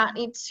you do not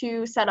need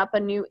to set up a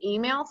new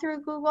email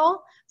through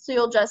Google. So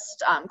you'll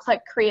just click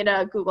Create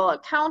a Google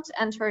account,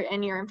 enter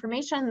in your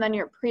information, then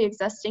your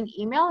pre-existing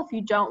email if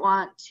you don't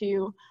want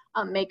to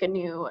make a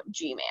new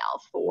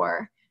Gmail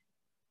for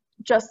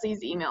just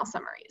these email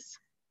summaries.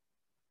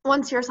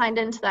 Once you're signed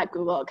into that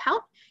Google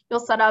account, you'll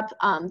set up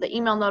the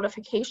email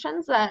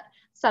notifications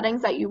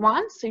settings that you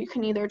want. So you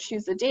can either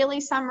choose a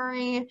daily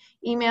summary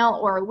email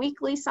or a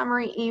weekly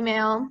summary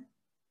email.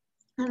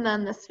 And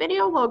then this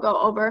video will go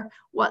over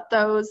what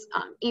those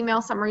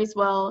email summaries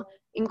will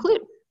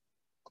include.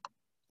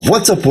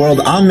 What's up,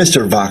 world? I'm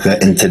Mr. Vaca,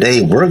 and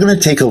today we're going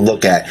to take a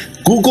look at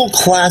Google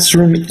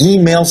Classroom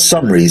email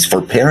summaries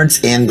for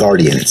parents and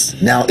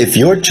guardians. Now, if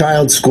your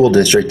child's school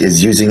district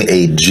is using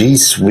a G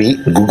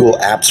Suite Google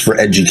Apps for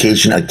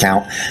Education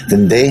account,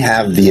 then they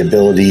have the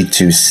ability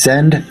to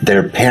send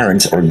their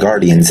parents or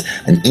guardians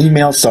an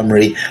email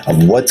summary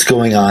of what's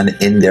going on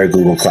in their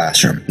Google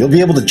Classroom. You'll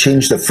be able to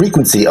change the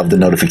frequency of the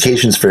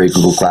notifications for your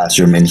Google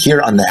Classroom, and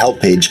here on the help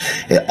page,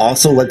 it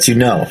also lets you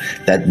know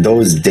that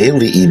those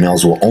daily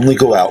emails will only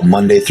go out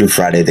Monday through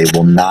Friday. They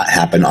will not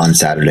happen on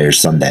Saturday or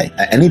Sunday.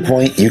 At any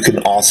point, you can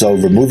also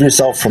remove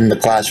yourself from the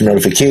classroom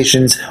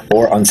notifications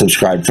or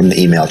unsubscribe from the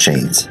email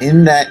chains.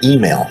 In that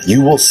email,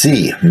 you will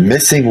see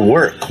missing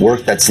work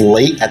that's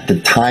late at the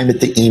time that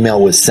the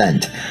email was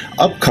sent,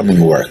 upcoming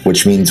work,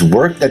 which means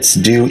work that's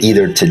due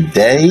either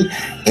today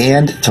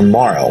and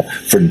tomorrow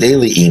for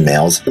daily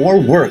emails, or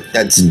work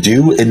that's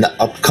due in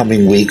the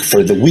upcoming week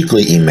for the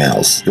weekly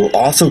emails. You'll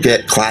also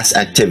get class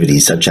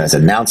activities such as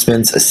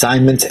announcements,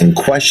 assignments, and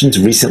questions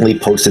recently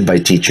posted by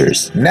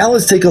teachers. Now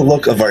let's take a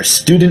look of our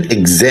student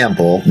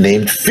example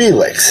named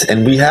Felix,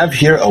 and we have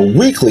here a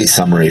weekly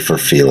summary for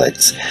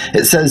Felix.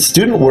 It says,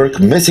 student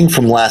work missing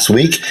from last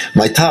week,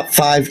 my top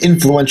 5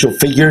 influential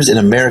figures in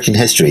American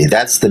history.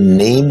 That's the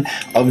name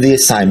of the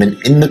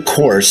assignment in the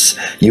course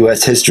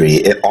U.S. History.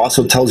 It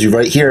also tells you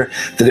right here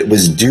that it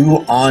was due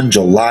on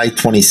July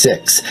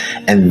 26th,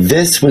 and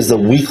this was the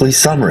weekly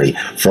summary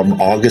from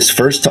August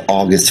 1st to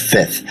August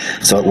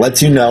 5th. So it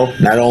lets you know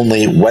not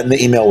only when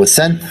the email was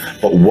sent,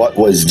 but what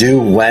was due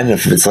when,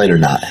 if it's late or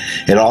not.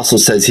 It also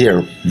says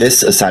here,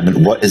 this assignment,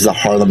 what is the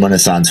Harlem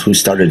Renaissance, who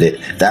started it?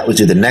 That was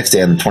due the next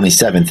day on the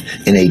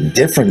 27th in a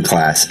different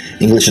class,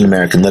 English and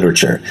American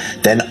Literature.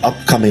 Then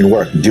upcoming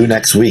work due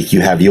next week,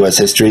 you have U.S.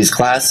 History's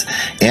class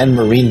and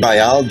Marine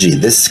Biology.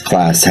 This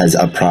class has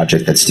a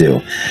project that's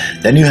due.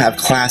 Then you have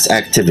class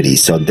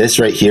activities. So this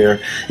right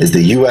here is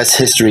the U.S.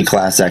 History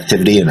class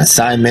activity, an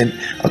assignment,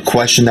 a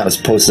question that was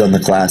posted on the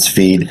class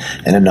feed,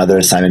 and another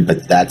assignment,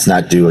 but that's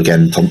not due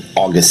again until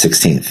August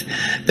 16th.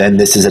 Then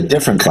this is a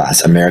different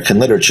class, American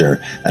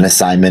Literature, an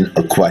assignment,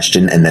 a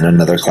question, and then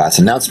another class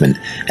announcement.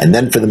 And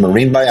then for the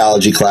Marine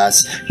Biology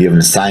class, you have an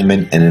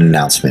assignment and an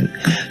announcement.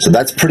 So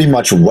that's pretty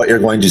much what you're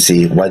going to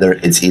see, whether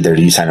it's either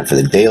you sign up for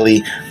the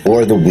daily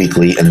or the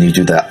weekly, and you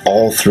do that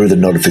all through the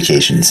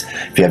notifications.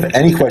 If you have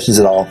any questions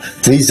at all,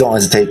 please don't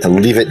hesitate to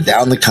leave it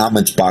down in the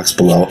comments box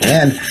below,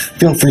 and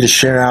feel free to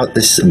share out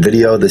this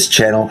video, this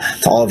channel,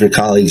 to all of your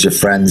colleagues, your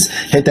friends.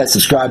 Hit that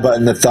subscribe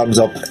button, the thumbs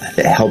up.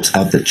 It helps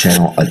out the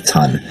channel a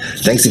ton.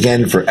 Thanks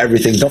again for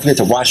everything. Don't forget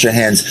to wash your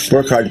hands,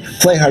 work hard,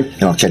 play hard,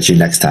 and I'll catch you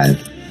next time.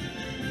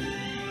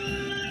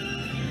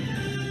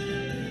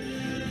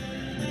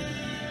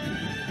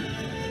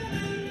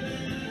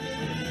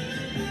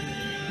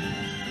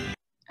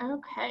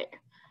 Okay,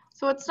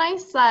 so it's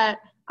nice that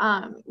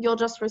you'll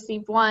just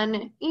receive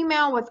one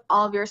email with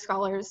all of your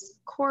scholars'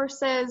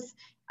 courses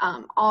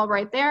all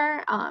right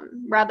there,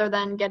 rather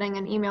than getting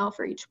an email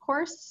for each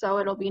course. So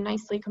it'll be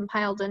nicely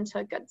compiled into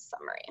a good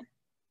summary.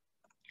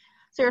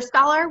 So your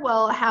scholar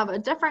will have a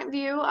different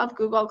view of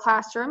Google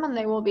Classroom, and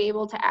they will be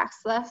able to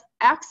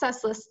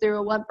access this through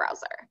a web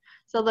browser.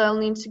 So they'll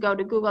need to go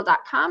to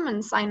google.com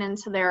and sign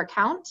into their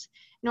account.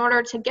 In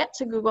order to get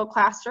to Google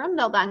Classroom,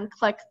 they'll then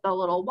click the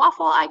little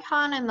waffle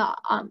icon in the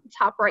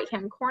top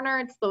right-hand corner.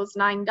 It's those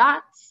 9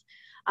 dots.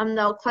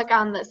 They'll click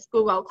on this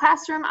Google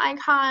Classroom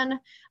icon,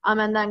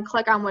 and then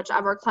click on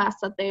whichever class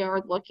that they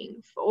are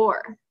looking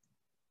for.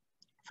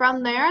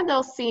 From there,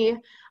 they'll see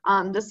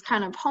this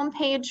kind of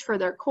homepage for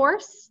their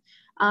course.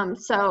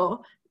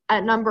 So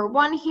at number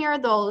 1 here,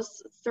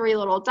 those 3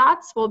 little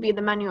dots will be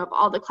the menu of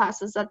all the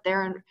classes that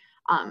they're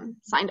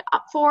signed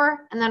up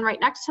for, and then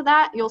right next to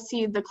that you'll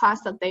see the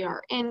class that they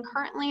are in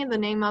currently, the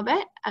name of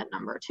it, at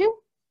number 2.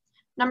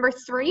 Number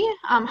 3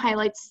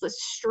 highlights the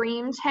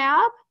Stream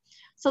tab.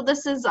 So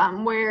this is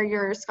where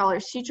your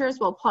scholars teachers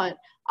will put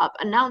up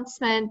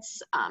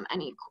announcements,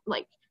 any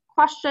like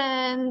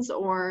questions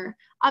or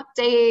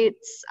updates,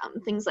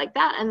 things like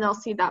that, and they'll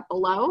see that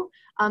below.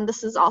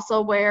 This is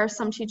also where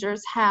some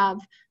teachers have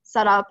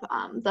set up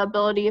the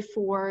ability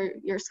for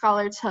your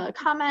scholar to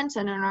comment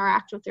and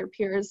interact with their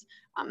peers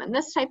in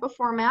this type of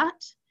format.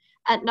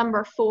 At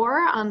number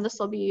 4, this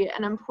will be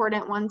an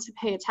important one to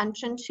pay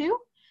attention to.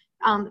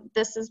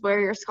 This is where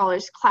your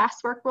scholar's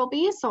classwork will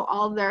be. So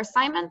all of their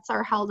assignments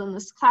are held in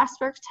this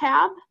classwork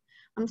tab.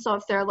 So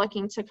if they're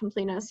looking to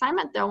complete an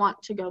assignment, they'll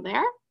want to go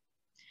there.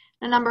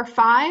 And number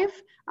 5,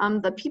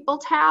 the People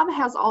tab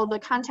has all the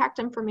contact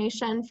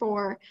information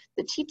for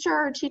the teacher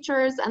or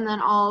teachers, and then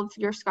all of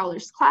your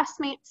scholars'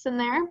 classmates in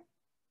there.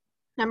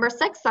 Number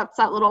 6, that's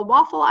that little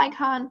waffle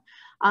icon.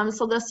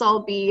 So this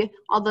will be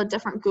all the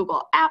different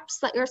Google apps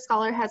that your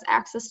scholar has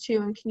access to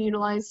and can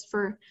utilize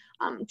for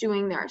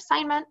doing their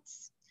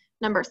assignments.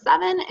 Number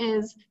 7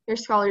 is your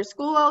scholar's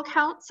Google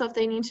account. So if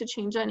they need to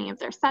change any of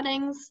their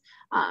settings,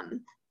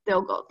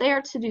 they'll go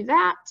there to do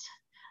that.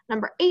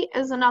 Number 8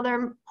 is another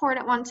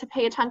important one to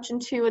pay attention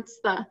to. It's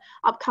the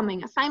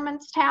upcoming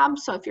assignments tab.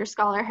 So if your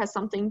scholar has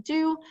something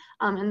due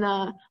in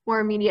the more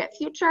immediate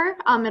future,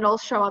 it'll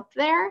show up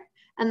there.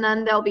 And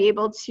then they'll be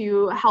able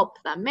to help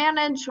them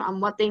manage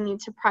what they need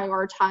to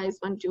prioritize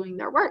when doing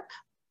their work.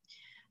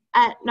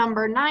 At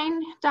number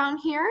 9 down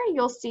here,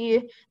 you'll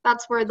see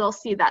that's where they'll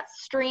see that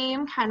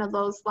stream, kind of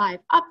those live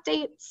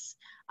updates.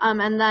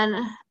 And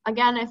then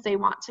again, if they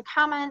want to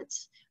comment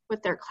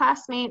with their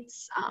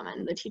classmates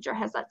and the teacher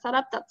has that set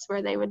up, that's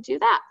where they would do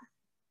that.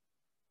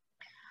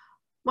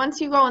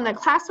 Once you go in the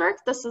classwork,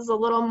 this is a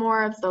little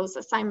more of those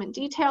assignment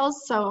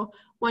details. So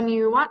when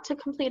you want to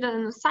complete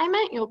an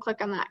assignment, you'll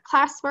click on that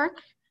classwork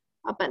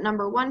up at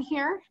number 1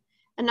 here.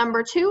 And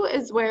number 2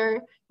 is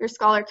where your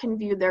scholar can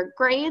view their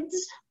grades.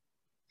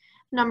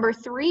 Number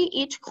 3,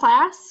 each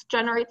class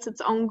generates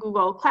its own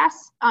Google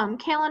Class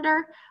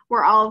calendar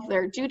where all of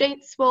their due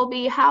dates will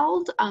be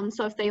held.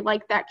 So if they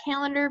like that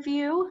calendar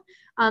view,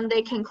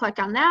 they can click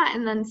on that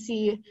and then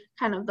see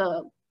kind of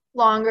the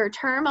longer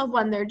term of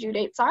when their due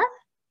dates are.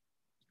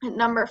 And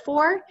number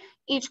 4,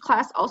 each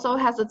class also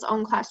has its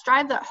own class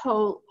drive that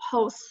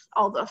hosts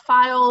all the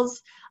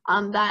files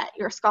that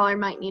your scholar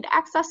might need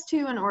access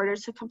to in order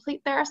to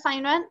complete their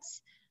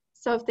assignments.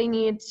 So if they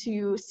need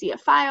to see a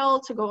file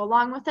to go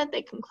along with it,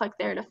 they can click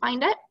there to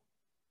find it.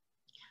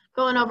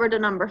 Going over to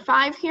number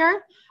 5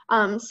 here.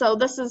 So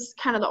this is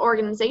kind of the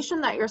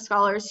organization that your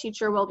scholar's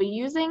teacher will be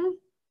using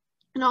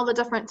and all the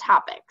different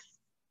topics.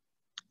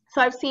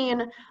 So I've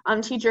seen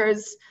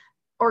teachers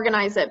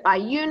organize it by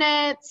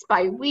units,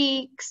 by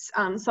weeks.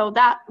 So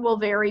that will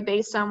vary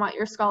based on what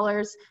your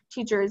scholar's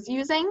teacher is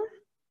using.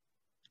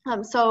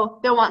 So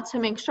they'll want to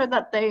make sure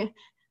that they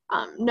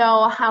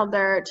know how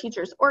their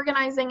teacher's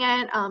organizing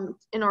it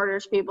in order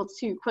to be able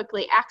to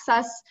quickly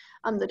access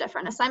the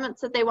different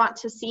assignments that they want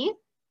to see.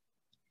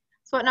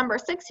 So at number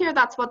 6 here,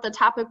 that's what the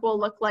topic will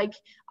look like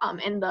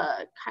in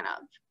the kind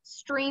of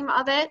stream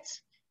of it.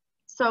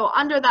 So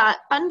under that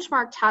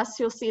benchmark test,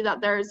 you'll see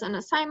that there's an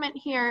assignment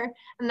here,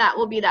 and that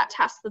will be that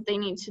test that they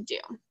need to do.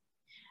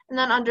 And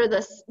then under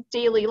this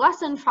daily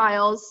lesson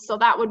files, so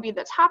that would be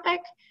the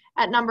topic.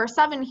 At number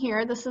 7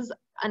 here, this is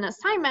an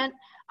assignment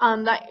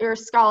that your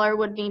scholar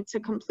would need to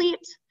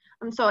complete.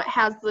 So it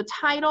has the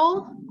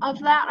title of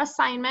that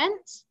assignment.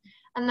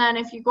 And then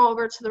if you go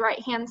over to the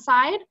right-hand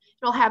side,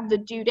 it'll have the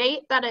due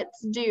date that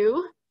it's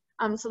due.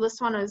 So this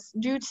one is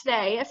due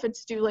today. If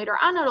it's due later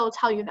on, it'll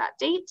tell you that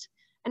date.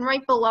 And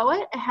right below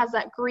it, it has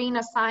that green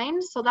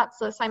assigned. So that's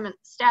the assignment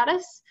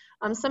status.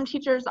 Some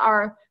teachers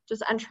are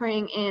just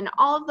entering in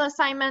all of the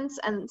assignments,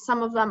 and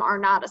some of them are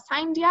not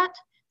assigned yet.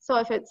 So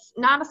if it's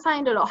not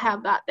assigned, it'll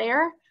have that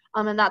there.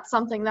 And that's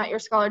something that your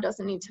scholar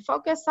doesn't need to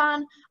focus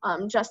on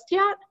just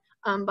yet,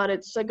 but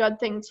it's a good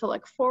thing to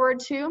look forward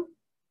to.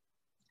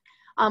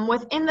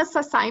 Within this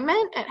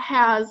assignment, it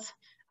has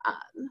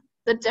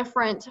the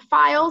different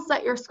files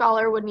that your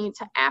scholar would need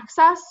to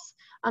access.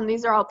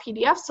 These are all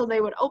PDFs, so they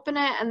would open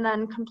it and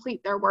then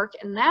complete their work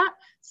in that.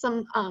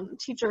 Some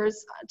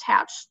teachers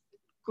attach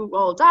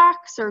Google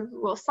Docs or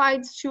Google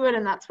Slides to it,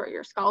 and that's where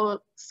your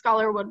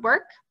scholar would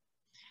work.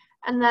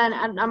 And then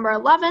at number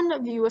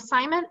 11, view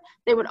assignment,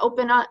 they would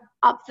open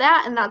up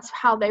that, and that's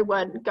how they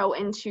would go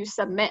in to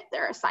submit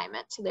their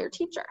assignment to their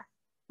teacher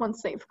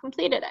once they've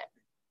completed it.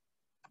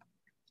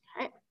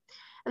 Okay.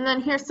 And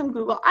then here's some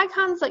Google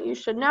icons that you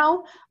should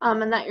know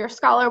and that your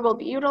scholar will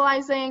be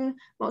utilizing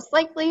most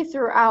likely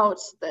throughout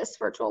this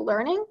virtual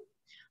learning.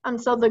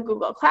 So the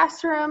Google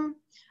Classroom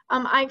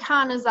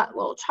icon is that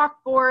little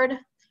chalkboard.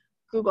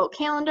 Google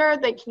Calendar,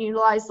 they can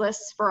utilize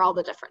this for all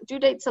the different due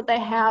dates that they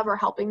have or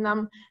helping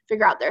them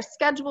figure out their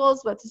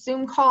schedules with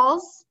Zoom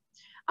calls.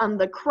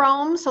 The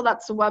Chrome, so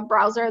that's a web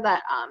browser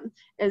that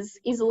is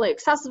easily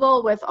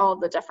accessible with all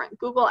the different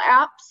Google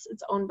apps.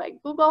 It's owned by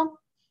Google.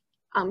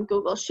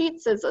 Google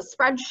Sheets is a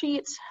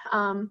spreadsheet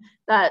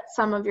that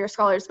some of your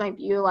scholars might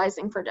be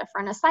utilizing for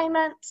different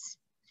assignments.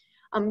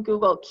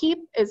 Google Keep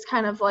is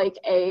kind of like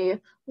a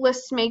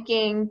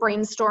list-making,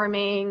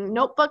 brainstorming,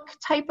 notebook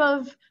type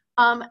of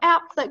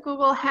app that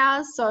Google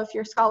has. So if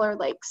your scholar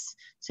likes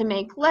to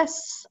make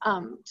lists,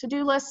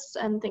 to-do lists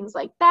and things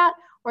like that,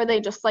 or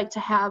they just like to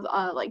have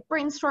a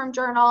brainstorm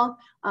journal,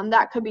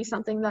 that could be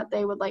something that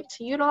they would like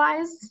to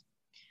utilize.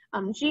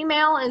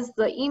 Gmail is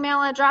the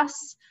email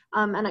address,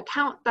 an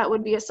account that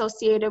would be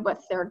associated with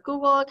their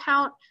Google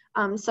account.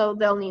 So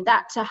they'll need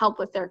that to help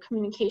with their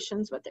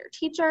communications with their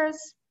teachers.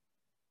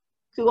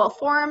 Google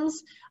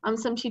Forms,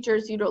 some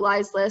teachers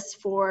utilize this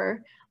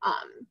for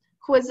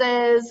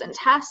quizzes and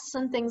tests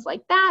and things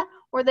like that,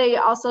 or they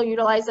also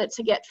utilize it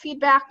to get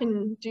feedback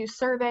and do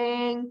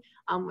surveying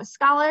with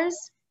scholars.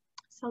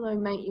 So they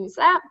might use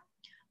that.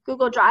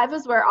 Google Drive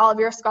is where all of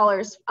your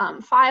scholars'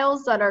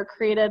 files that are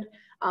created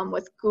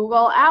with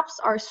Google Apps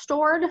are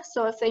stored.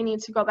 So if they need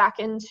to go back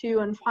into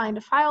and find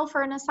a file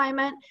for an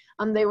assignment,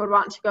 they would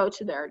want to go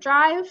to their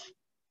drive.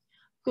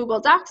 Google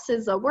Docs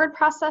is a word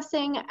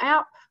processing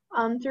app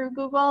through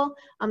Google,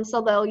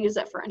 so they'll use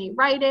it for any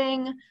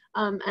writing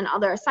and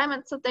other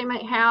assignments that they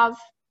might have.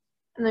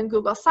 And then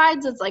Google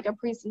Slides is like a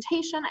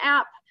presentation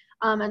app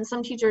And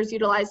some teachers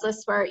utilize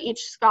this where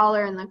each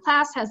scholar in the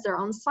class has their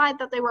own slide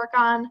that they work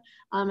on,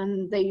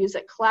 and they use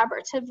it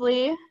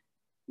collaboratively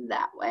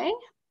that way.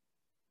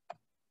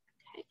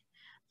 Okay.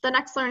 The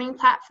next learning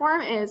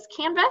platform is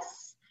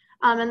Canvas,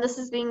 and this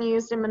is being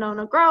used in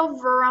Monona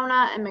Grove,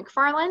 Verona, and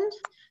McFarland.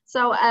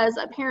 So as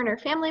a parent or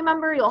family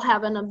member, you'll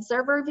have an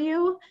observer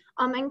view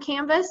in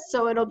Canvas,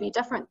 so it'll be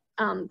different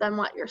than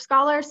what your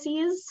scholar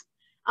sees.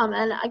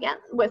 And again,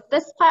 with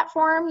this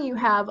platform, you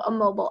have a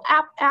mobile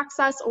app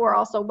access or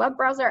also web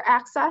browser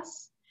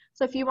access.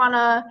 So if you want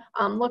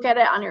to look at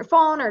it on your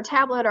phone or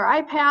tablet or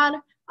iPad,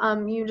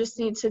 you just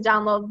need to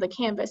download the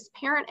Canvas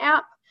Parent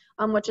app,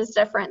 which is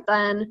different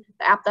than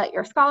the app that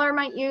your scholar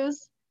might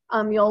use.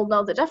 You'll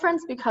know the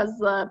difference because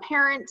the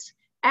Parent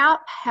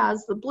app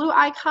has the blue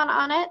icon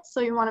on it,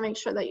 so you want to make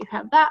sure that you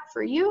have that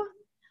for you.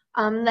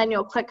 Then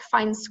you'll click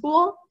Find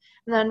School,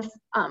 and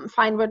then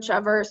find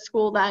whichever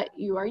school that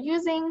you are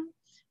using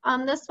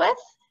this with.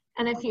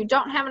 And if you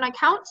don't have an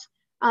account,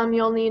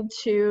 you'll need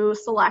to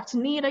select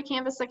Need a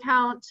Canvas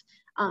account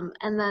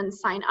and then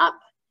sign up.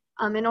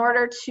 In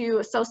order to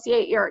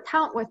associate your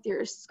account with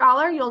your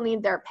scholar, you'll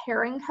need their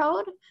pairing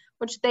code,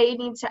 which they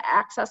need to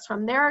access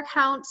from their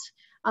account.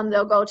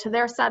 They'll go to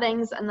their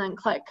settings and then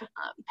click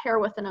Pair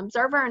with an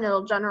Observer, and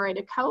it'll generate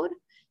a code.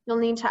 You'll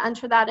need to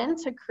enter that in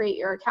to create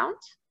your account.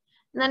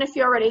 And then if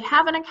you already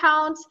have an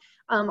account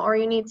or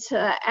you need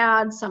to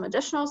add some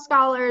additional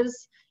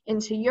scholars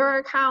into your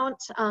account,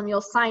 you'll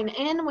sign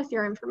in with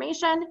your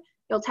information.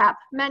 You'll tap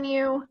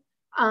Menu,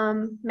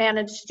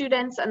 Manage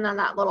Students, and then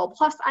that little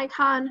plus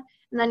icon,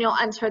 and then you'll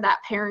enter that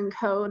pairing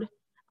code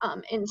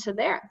into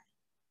there.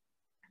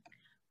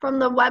 From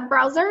the web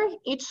browser,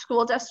 each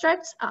school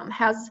district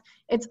has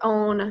its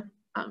own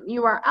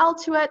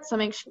URL to it, so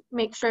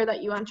make sure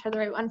that you enter the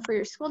right one for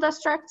your school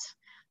district.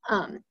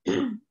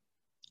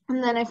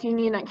 And then if you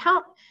need an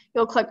account,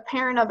 you'll click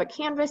Parent of a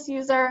Canvas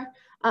user,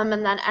 and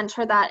then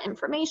enter that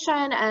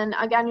information. And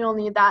again, you'll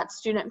need that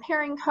student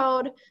pairing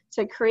code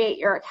to create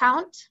your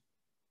account.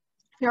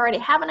 If you already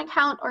have an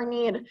account or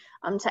need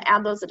to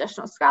add those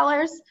additional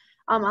scholars,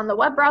 on the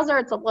web browser,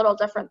 it's a little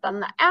different than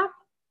the app.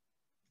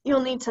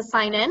 You'll need to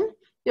sign in.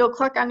 You'll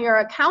click on your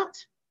account.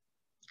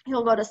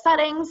 You'll go to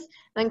Settings,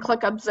 then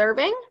click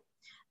Observing.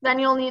 Then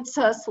you'll need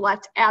to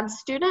select Add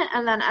Student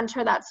and then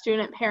enter that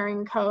student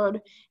pairing code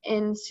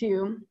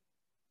into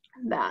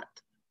that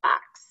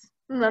box.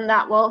 And then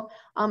that will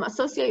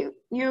associate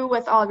you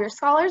with all of your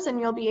scholars, and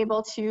you'll be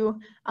able to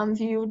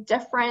view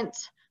different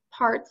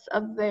parts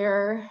of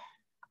their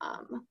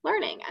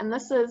learning. And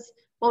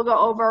we'll go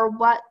over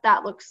what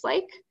that looks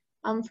like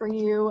for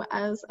you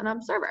as an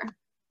observer.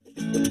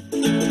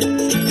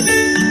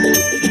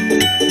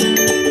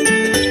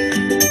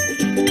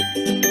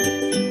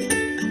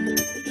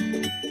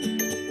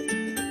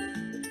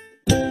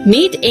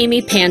 Meet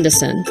Amy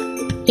Pandison.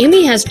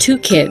 Amy has 2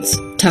 kids,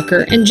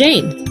 Tucker and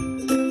Jane.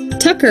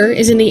 Tucker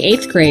is in the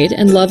 8th grade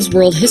and loves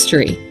world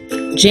history.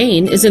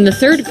 Jane is in the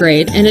 3rd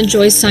grade and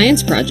enjoys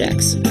science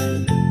projects.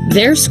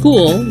 Their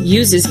school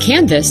uses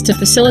Canvas to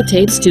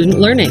facilitate student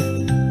learning.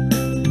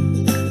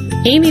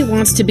 Amy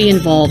wants to be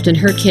involved in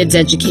her kids'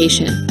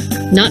 education,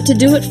 not to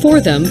do it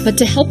for them, but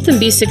to help them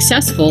be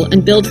successful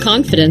and build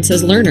confidence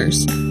as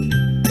learners.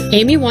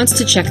 Amy wants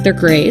to check their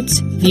grades,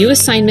 view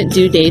assignment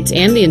due dates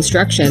and the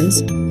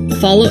instructions,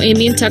 follow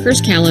Amy and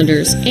Tucker's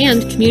calendars,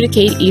 and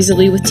communicate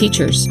easily with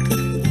teachers.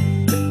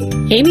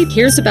 Amy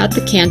hears about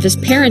the Canvas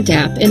Parent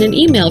app in an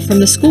email from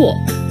the school.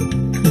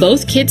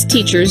 Both kids'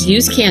 teachers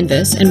use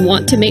Canvas and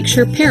want to make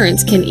sure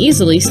parents can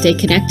easily stay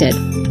connected.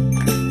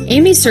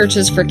 Amy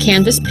searches for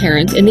Canvas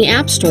Parent in the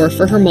App Store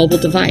for her mobile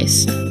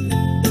device.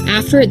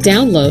 After it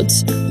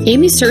downloads,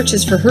 Amy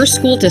searches for her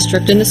school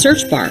district in the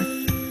search bar.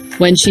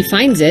 When she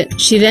finds it,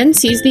 she then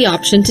sees the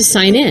option to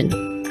sign in.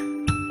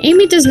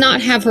 Amy does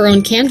not have her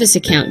own Canvas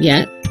account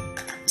yet,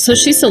 so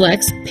she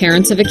selects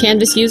Parents of a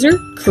Canvas User,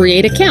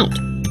 Create Account.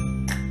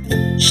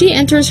 She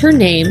enters her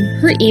name,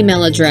 her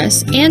email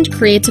address, and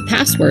creates a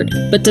password,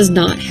 but does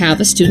not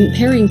have a student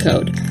pairing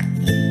code.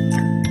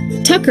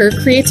 Tucker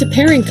creates a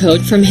pairing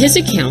code from his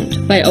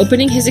account by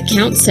opening his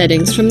account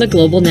settings from the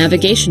global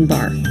navigation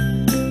bar.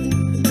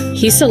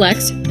 He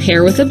selects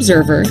Pair with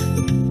Observer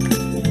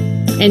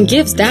and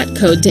gives that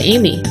code to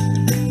Amy.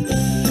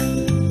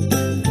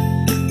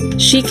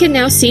 She can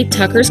now see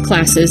Tucker's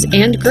classes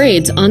and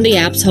grades on the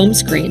app's home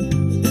screen.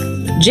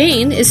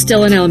 Jane is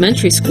still in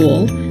elementary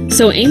school,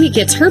 so Amy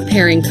gets her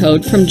pairing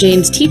code from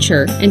Jane's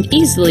teacher and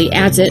easily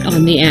adds it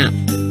on the app.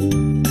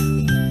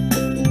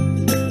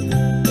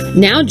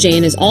 Now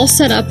Jane is all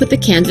set up with the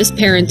Canvas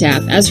Parent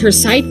app as her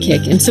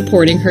sidekick in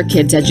supporting her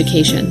kids'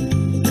 education.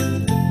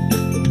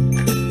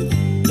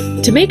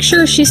 To make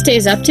sure she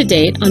stays up to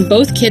date on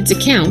both kids'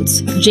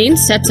 accounts, Jane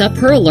sets up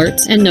her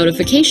alerts and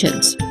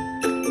notifications.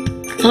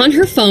 On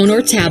her phone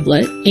or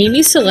tablet,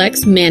 Amy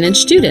selects Manage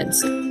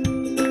Students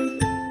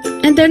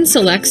and then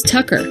selects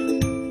Tucker.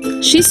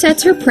 She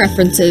sets her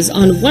preferences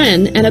on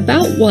when and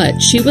about what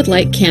she would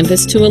like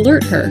Canvas to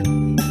alert her.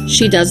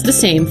 She does the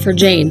same for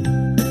Jane.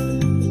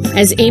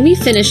 As Amy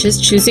finishes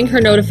choosing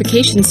her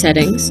notification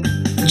settings,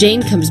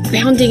 Jane comes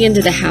bounding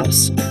into the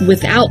house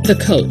without the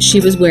coat she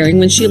was wearing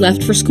when she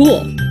left for school.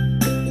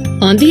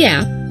 On the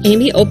app,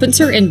 Amy opens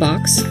her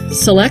inbox,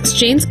 selects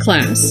Jane's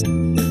class,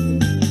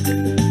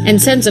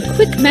 and sends a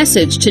quick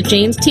message to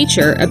Jane's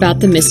teacher about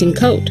the missing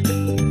coat.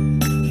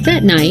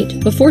 That night,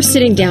 before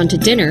sitting down to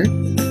dinner,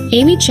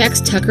 Amy checks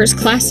Tucker's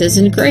classes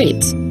and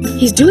grades.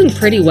 He's doing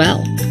pretty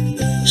well.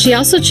 She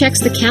also checks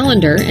the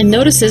calendar and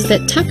notices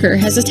that Tucker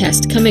has a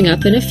test coming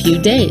up in a few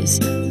days,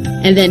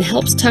 and then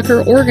helps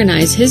Tucker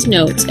organize his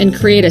notes and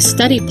create a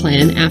study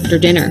plan after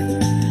dinner.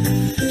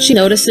 She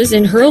notices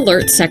in her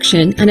alerts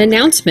section an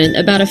announcement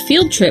about a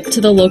field trip to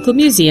the local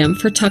museum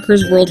for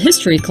Tucker's world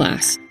history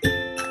class,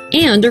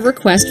 and a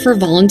request for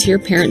volunteer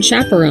parent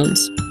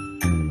chaperones.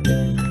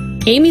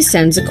 Amy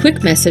sends a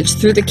quick message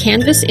through the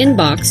Canvas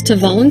inbox to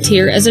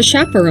volunteer as a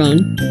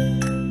chaperone.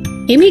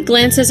 Amy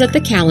glances at the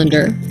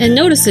calendar and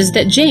notices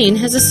that Jane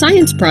has a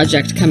science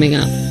project coming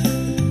up.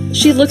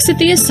 She looks at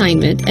the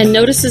assignment and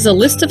notices a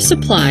list of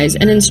supplies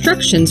and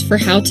instructions for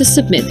how to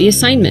submit the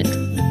assignment.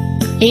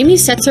 Amy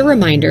sets a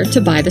reminder to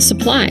buy the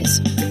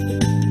supplies.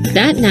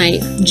 That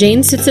night,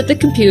 Jane sits at the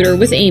computer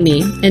with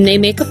Amy and they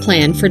make a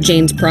plan for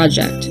Jane's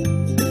project.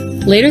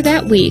 Later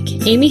that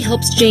week, Amy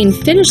helps Jane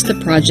finish the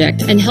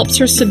project and helps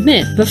her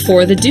submit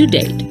before the due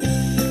date.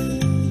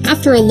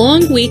 After a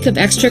long week of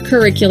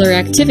extracurricular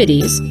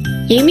activities,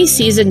 Amy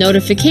sees a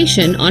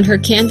notification on her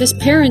Canvas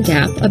parent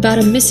app about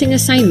a missing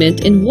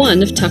assignment in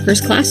one of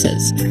Tucker's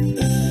classes.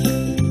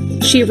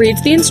 She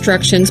reads the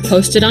instructions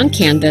posted on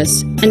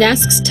Canvas and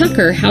asks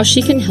Tucker how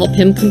she can help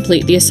him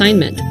complete the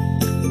assignment.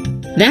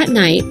 That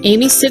night,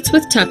 Amy sits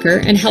with Tucker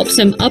and helps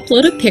him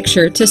upload a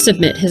picture to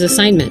submit his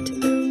assignment.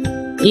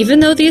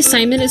 Even though the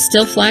assignment is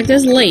still flagged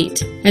as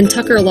late and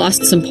Tucker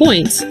lost some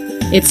points,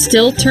 it's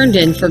still turned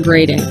in for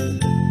grading.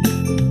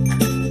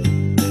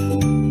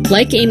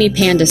 Like Amy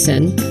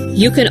Pandison,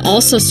 you can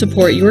also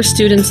support your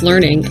students'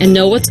 learning and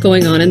know what's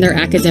going on in their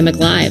academic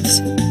lives.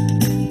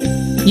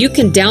 You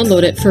can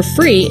download it for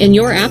free in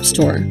your app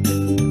store.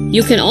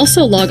 You can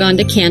also log on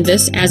to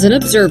Canvas as an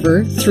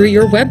observer through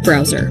your web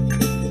browser.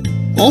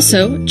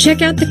 Also,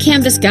 check out the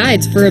Canvas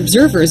guides for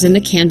observers in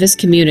the Canvas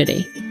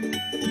community.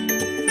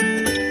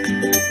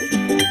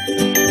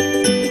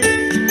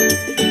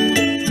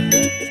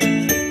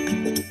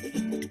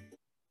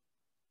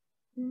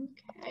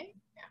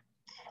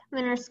 And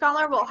then your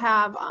scholar will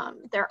have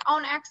their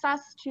own access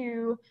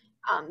to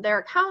their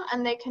account,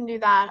 and they can do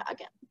that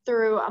again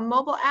through a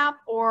mobile app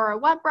or a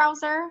web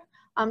browser.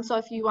 So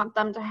if you want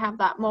them to have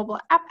that mobile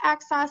app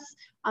access,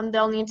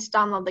 they'll need to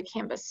download the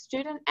Canvas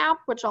student app,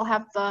 which will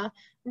have the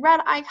red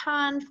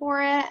icon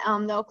for it.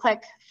 They'll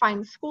click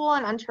Find School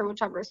and enter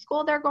whichever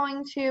school they're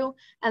going to,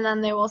 and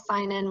then they will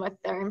sign in with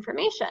their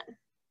information.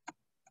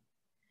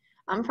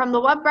 From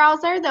the web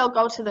browser, they'll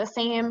go to the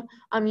same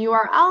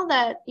URL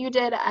that you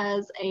did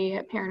as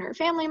a parent or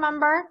family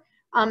member.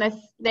 If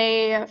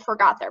they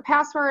forgot their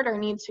password or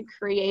need to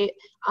create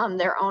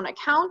their own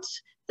account,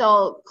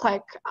 they'll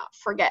click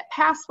Forget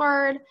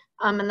Password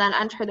and then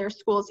enter their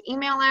school's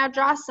email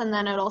address, and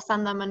then it'll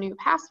send them a new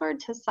password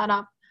to set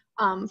up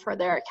for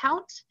their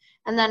account.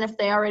 And then if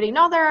they already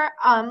know their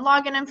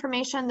login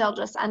information, they'll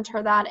just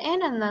enter that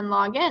in and then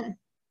log in.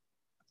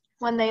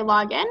 When they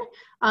log in,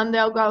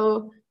 they'll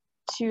go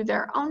to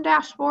their own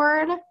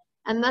dashboard,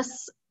 and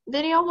this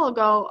video will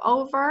go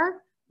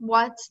over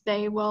what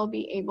they will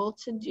be able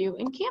to do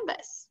in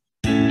Canvas.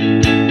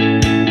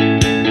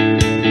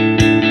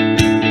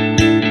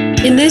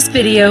 In this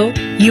video,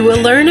 you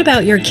will learn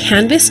about your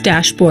Canvas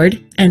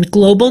dashboard and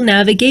global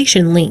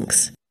navigation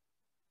links.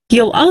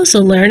 You'll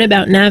also learn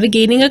about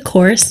navigating a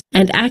course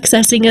and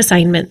accessing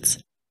assignments.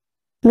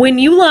 When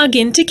you log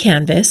into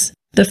Canvas,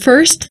 the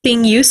first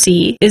thing you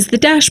see is the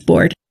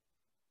dashboard.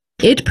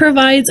 It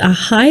provides a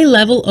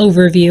high-level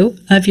overview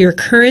of your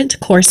current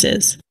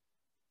courses.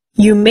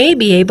 You may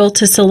be able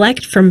to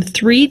select from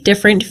 3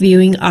 different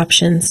viewing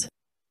options.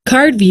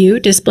 Card View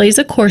displays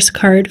a course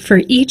card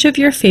for each of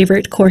your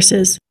favorite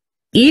courses.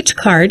 Each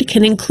card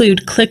can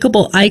include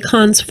clickable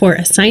icons for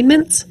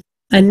assignments,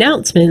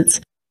 announcements,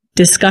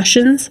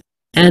 discussions,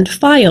 and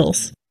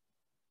files.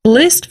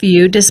 List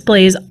View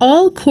displays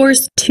all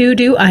course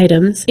to-do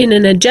items in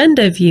an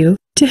agenda view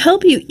to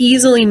help you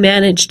easily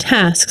manage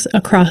tasks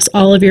across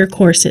all of your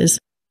courses.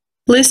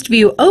 List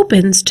View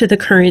opens to the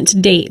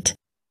current date.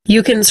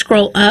 You can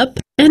scroll up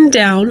and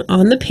down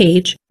on the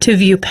page to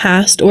view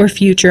past or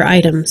future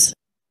items.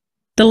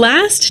 The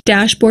last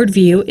dashboard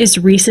view is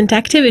Recent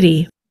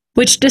Activity,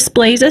 which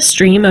displays a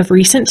stream of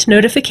recent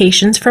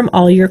notifications from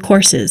all your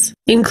courses,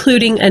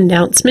 including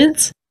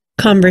announcements,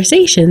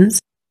 conversations,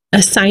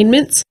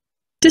 assignments,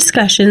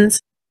 discussions,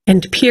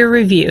 and peer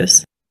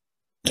reviews.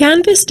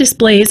 Canvas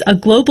displays a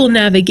global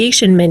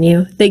navigation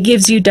menu that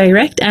gives you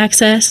direct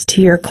access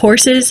to your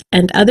courses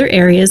and other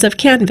areas of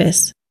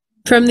Canvas.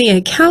 From the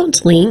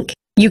Account link,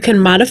 you can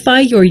modify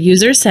your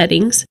user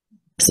settings,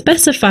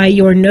 specify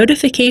your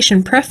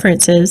notification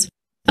preferences,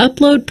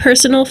 upload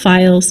personal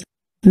files,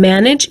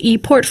 manage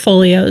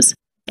e-portfolios,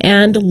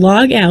 and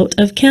log out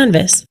of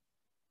Canvas.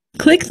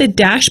 Click the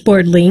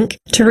dashboard link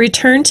to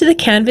return to the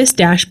Canvas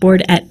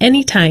dashboard at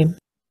any time.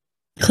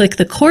 Click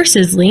the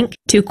Courses link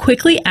to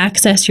quickly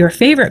access your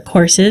favorite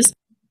courses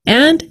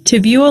and to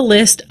view a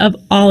list of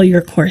all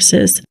your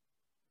courses.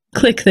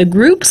 Click the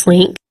Groups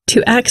link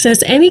to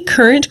access any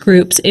current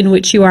groups in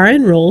which you are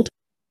enrolled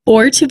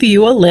or to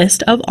view a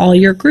list of all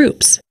your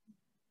groups.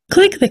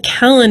 Click the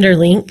Calendar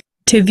link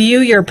to view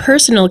your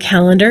personal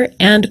calendar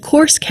and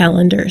course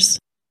calendars.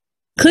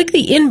 Click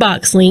the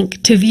Inbox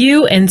link to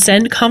view and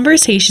send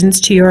conversations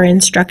to your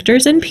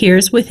instructors and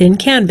peers within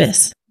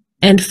Canvas.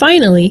 And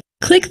finally,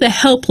 click the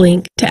Help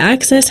link to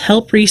access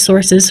help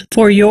resources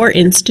for your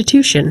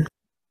institution.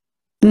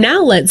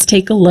 Now let's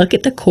take a look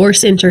at the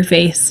course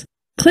interface.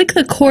 Click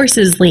the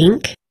Courses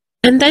link,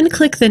 and then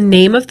click the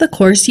name of the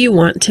course you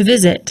want to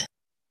visit.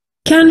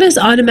 Canvas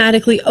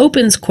automatically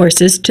opens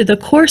courses to the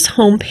course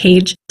home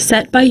page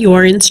set by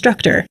your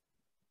instructor.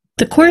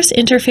 The course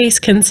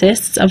interface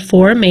consists of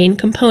 4 main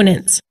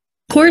components.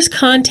 Course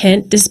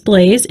content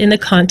displays in the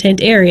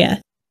content area.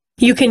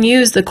 You can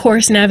use the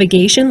course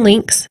navigation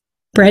links,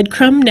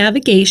 breadcrumb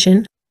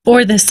navigation,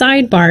 or the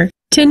sidebar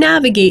to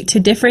navigate to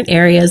different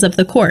areas of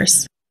the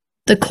course.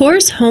 The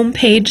course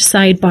homepage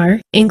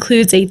sidebar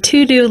includes a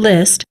to-do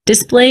list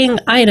displaying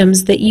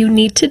items that you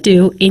need to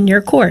do in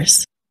your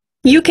course.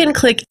 You can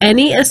click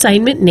any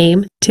assignment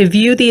name to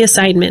view the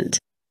assignment.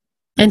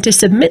 And to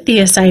submit the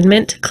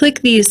assignment,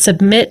 click the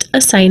Submit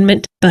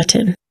Assignment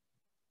button.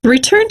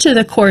 Return to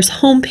the course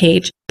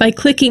homepage by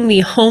clicking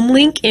the Home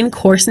link in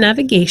Course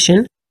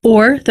Navigation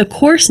or the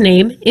course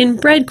name in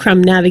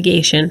Breadcrumb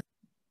Navigation.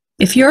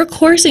 If your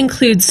course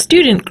includes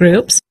student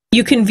groups,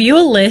 you can view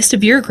a list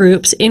of your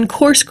groups in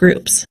Course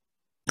Groups.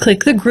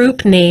 Click the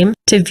group name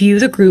to view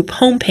the group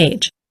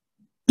homepage.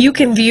 You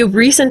can view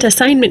recent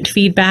assignment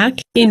feedback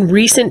in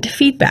Recent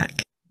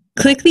Feedback.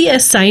 Click the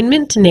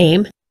assignment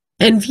name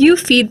and view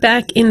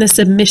feedback in the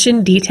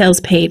Submission Details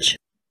page.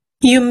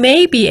 You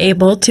may be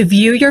able to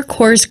view your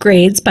course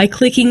grades by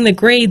clicking the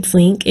Grades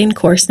link in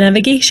Course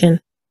Navigation.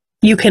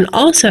 You can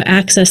also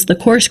access the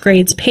course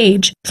grades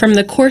page from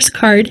the course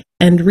card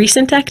and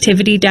recent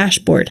activity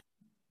dashboard.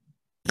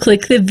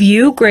 Click the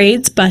View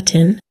Grades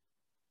button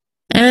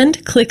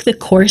and click the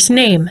course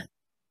name.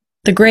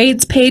 The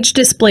grades page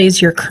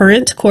displays your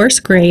current course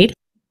grade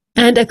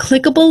and a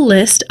clickable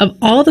list of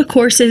all the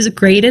course's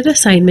graded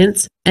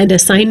assignments and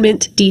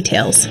assignment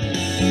details.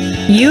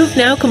 You've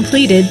now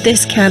completed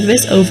this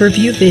Canvas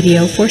overview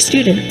video for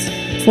students.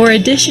 For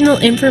additional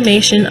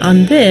information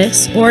on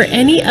this or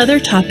any other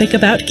topic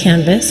about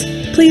Canvas,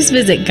 please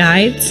visit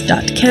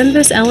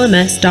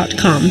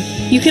guides.canvaslms.com.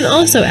 You can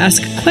also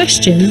ask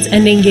questions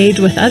and engage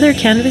with other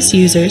Canvas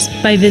users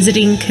by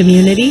visiting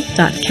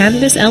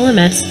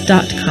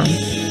community.canvaslms.com.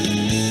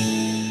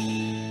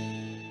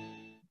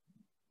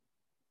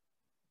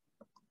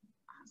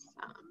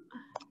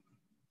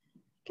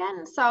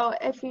 Again, so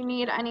if you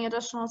need any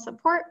additional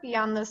support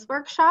beyond this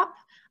workshop,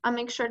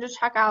 make sure to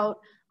check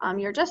out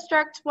your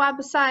district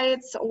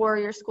websites or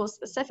your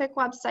school-specific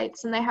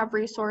websites, and they have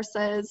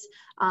resources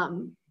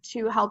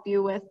to help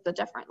you with the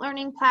different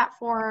learning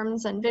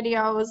platforms and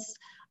videos.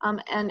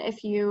 And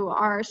if you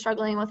are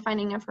struggling with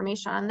finding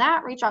information on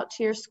that, reach out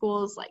to your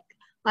school's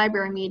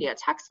library media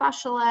tech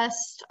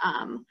specialist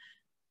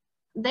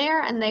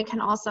there, and they can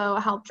also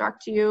help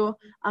direct you,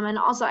 and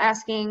also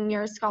asking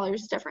your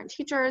scholars different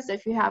teachers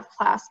if you have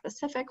class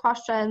specific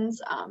questions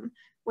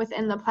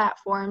within the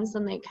platforms,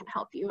 then they can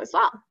help you as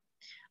well.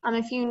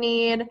 If you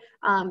need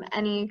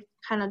any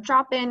kind of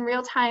drop-in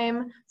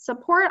real-time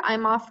support,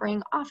 I'm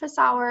offering office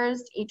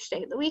hours each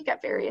day of the week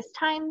at various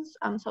times,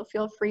 so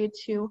feel free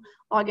to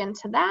log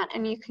into that,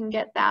 and you can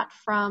get that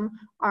from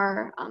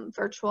our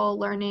virtual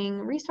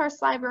learning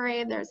resource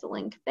library. There's a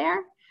link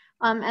there.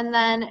 And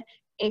then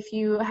if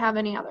you have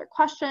any other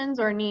questions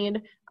or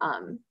need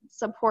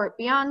support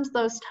beyond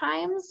those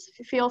times,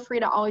 feel free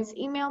to always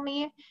email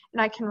me,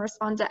 and I can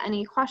respond to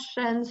any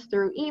questions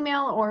through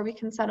email, or we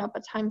can set up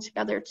a time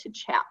together to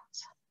chat.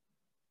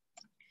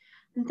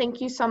 And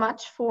thank you so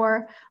much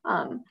for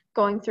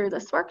going through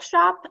this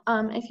workshop.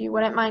 If you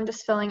wouldn't mind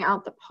just filling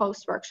out the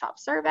post-workshop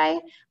survey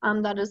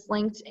that is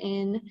linked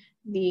in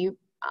the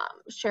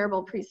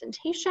shareable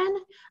presentation,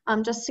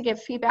 just to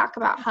give feedback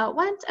about how it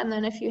went. And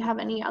then if you have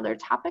any other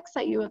topics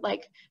that you would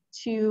like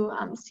to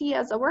see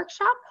as a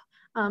workshop,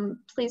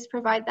 please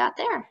provide that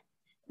there.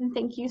 And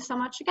thank you so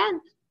much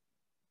again.